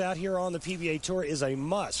angles out here on the PBA Tour is a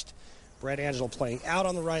must. Brad Angelo playing out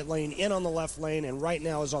on the right lane, in on the left lane, and right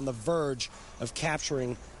now is on the verge of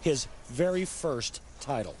capturing his very first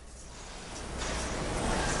title.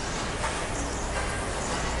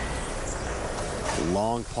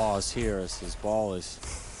 Long pause here as his ball is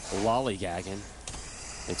lollygagging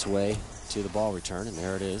its way to the ball return, and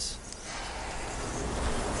there it is.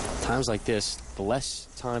 Times like this, the less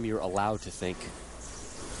time you're allowed to think,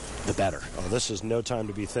 the better. Oh, this is no time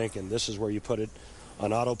to be thinking. This is where you put it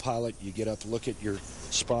on autopilot. You get up, look at your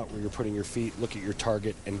spot where you're putting your feet, look at your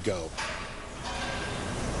target, and go.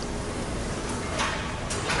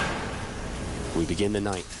 We begin the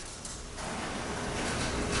 9th.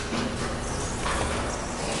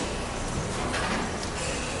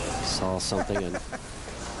 Saw something,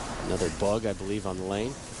 another bug, I believe, on the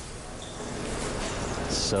lane.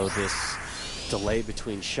 So this delay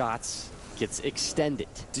between shots gets extended.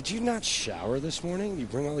 Did you not shower this morning? You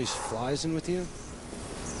bring all these flies in with you?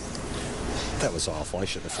 That was awful. I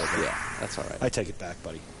shouldn't have said that. Yeah, that's all right. I take it back,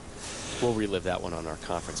 buddy. We'll relive that one on our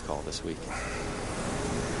conference call this week.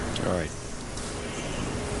 All right.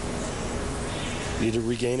 Need to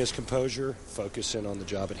regain his composure, focus in on the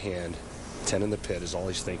job at hand. 10 in the pit is all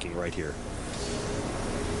he's thinking right here.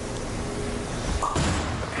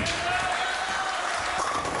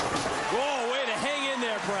 Whoa, way to hang in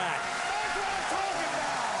there, Brad.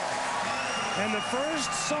 And the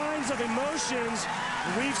first signs of emotions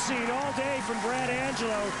we've seen all day from Brad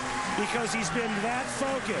Angelo because he's been that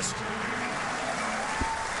focused.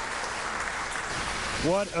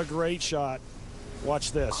 What a great shot.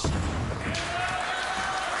 Watch this.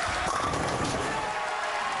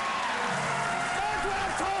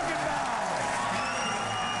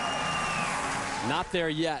 Not there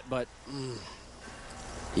yet, but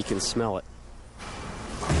he can smell it.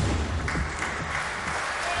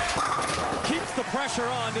 Keeps the pressure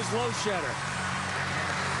on, does Loschetter.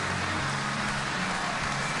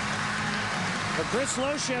 But Chris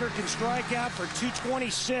Loschetter can strike out for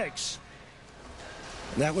 226.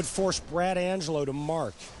 And that would force Brad Angelo to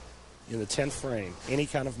mark in the 10th frame, any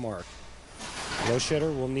kind of mark.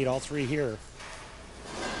 Loschetter will need all three here.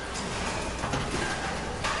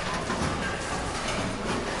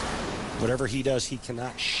 Whatever he does, he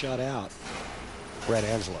cannot shut out Brad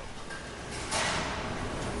Angelo.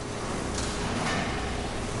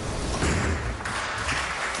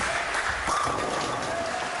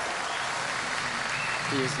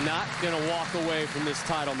 He is not going to walk away from this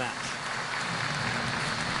title match.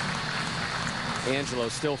 Angelo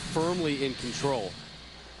still firmly in control.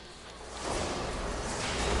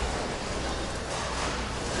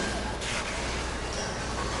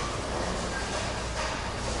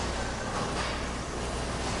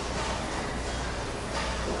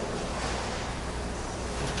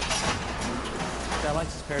 That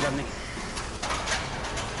likes his pair, doesn't he?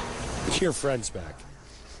 Your friend's back.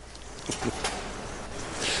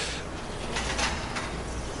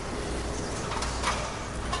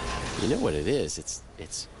 You know what it is?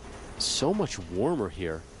 It's so much warmer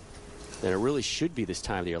here than it really should be this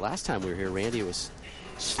time of the year. Last time we were here, Randy, it was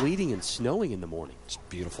sleeting and snowing in the morning. It's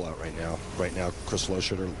beautiful out right now. Right now, Chris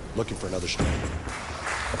Loschetter looking for another shot.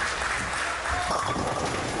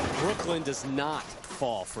 Brooklyn does not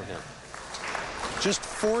fall for him. Just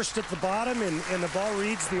forced at the bottom, and the ball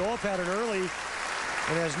reads the oil pattern early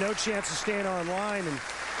and has no chance of staying on line. And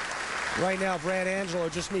right now, Brad Angelo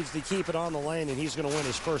just needs to keep it on the lane, and he's going to win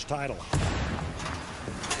his first title.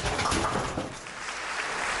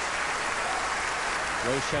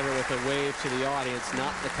 Loschetter with a wave to the audience,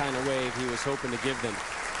 not the kind of wave he was hoping to give them.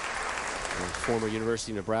 And former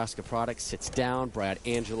University of Nebraska product sits down. Brad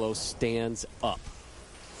Angelo stands up.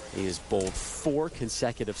 He has bowled 4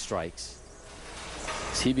 consecutive strikes.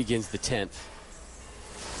 As he begins the 10th,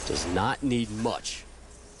 does not need much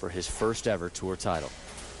for his first ever tour title.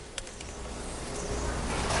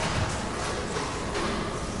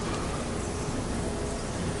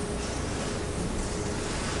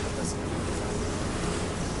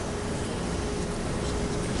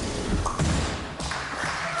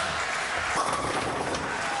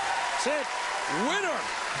 That's it. Winner.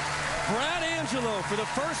 Brad Angelo, for the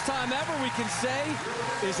first time ever, we can say,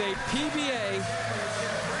 is a PBA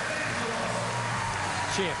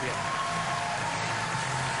champion.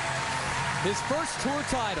 His first tour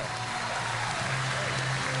title.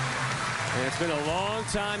 And it's been a long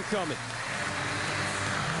time coming.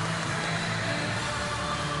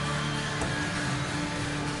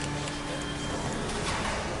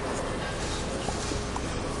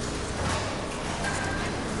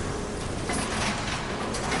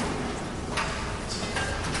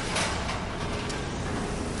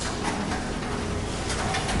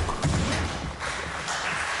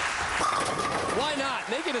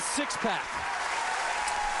 Make it a 6-pack.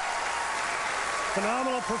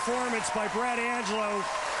 Phenomenal performance by Brad Angelo,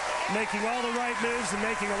 making all the right moves and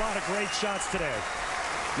making a lot of great shots today.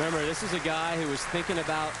 Remember, this is a guy who was thinking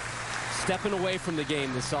about stepping away from the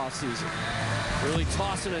game this offseason. Really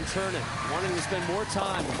tossing and turning, wanting to spend more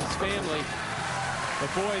time with his family.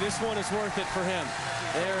 But boy, this one is worth it for him.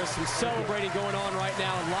 There is some celebrating going on right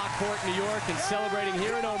now in Lockport, New York, and celebrating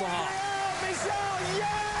here in Omaha. Michelle,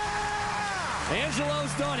 yeah!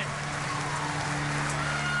 Angelo's done it.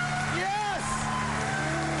 Yes!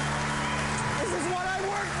 This is what I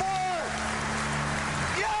worked for!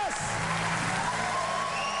 Yes!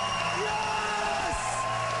 Yes!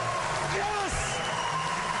 Yes!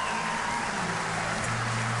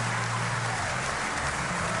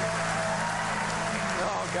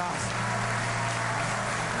 Oh, gosh.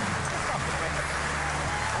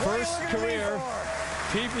 First career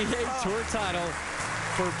PBA Tour title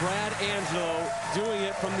for Brad Angelo, doing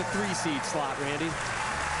it from the 3-seed slot, Randy.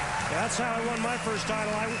 Yeah, that's how I won my first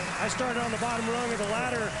title. I started on the bottom rung of the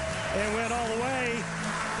ladder and went all the way.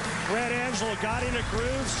 Brad Angelo got in a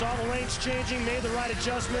groove, saw the lanes changing, made the right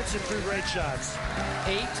adjustments, and threw great shots.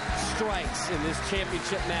 8 strikes in this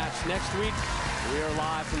championship match. Next week, we are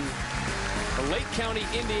live from the Lake County,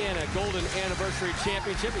 Indiana Golden Anniversary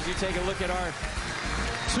Championship as you take a look at our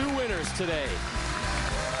 2 winners today.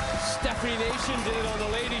 Stephan Nation did it on the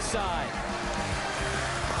ladies' side.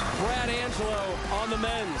 Brad Angelo on the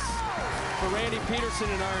men's. For Randy Peterson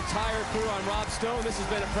and our entire crew, I'm Rob Stone. This has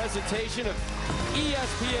been a presentation of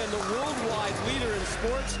ESPN, the worldwide leader in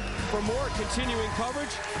sports. For more continuing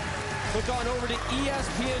coverage, click on over to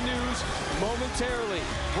ESPN News momentarily.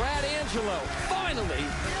 Brad Angelo finally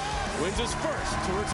wins his first tour.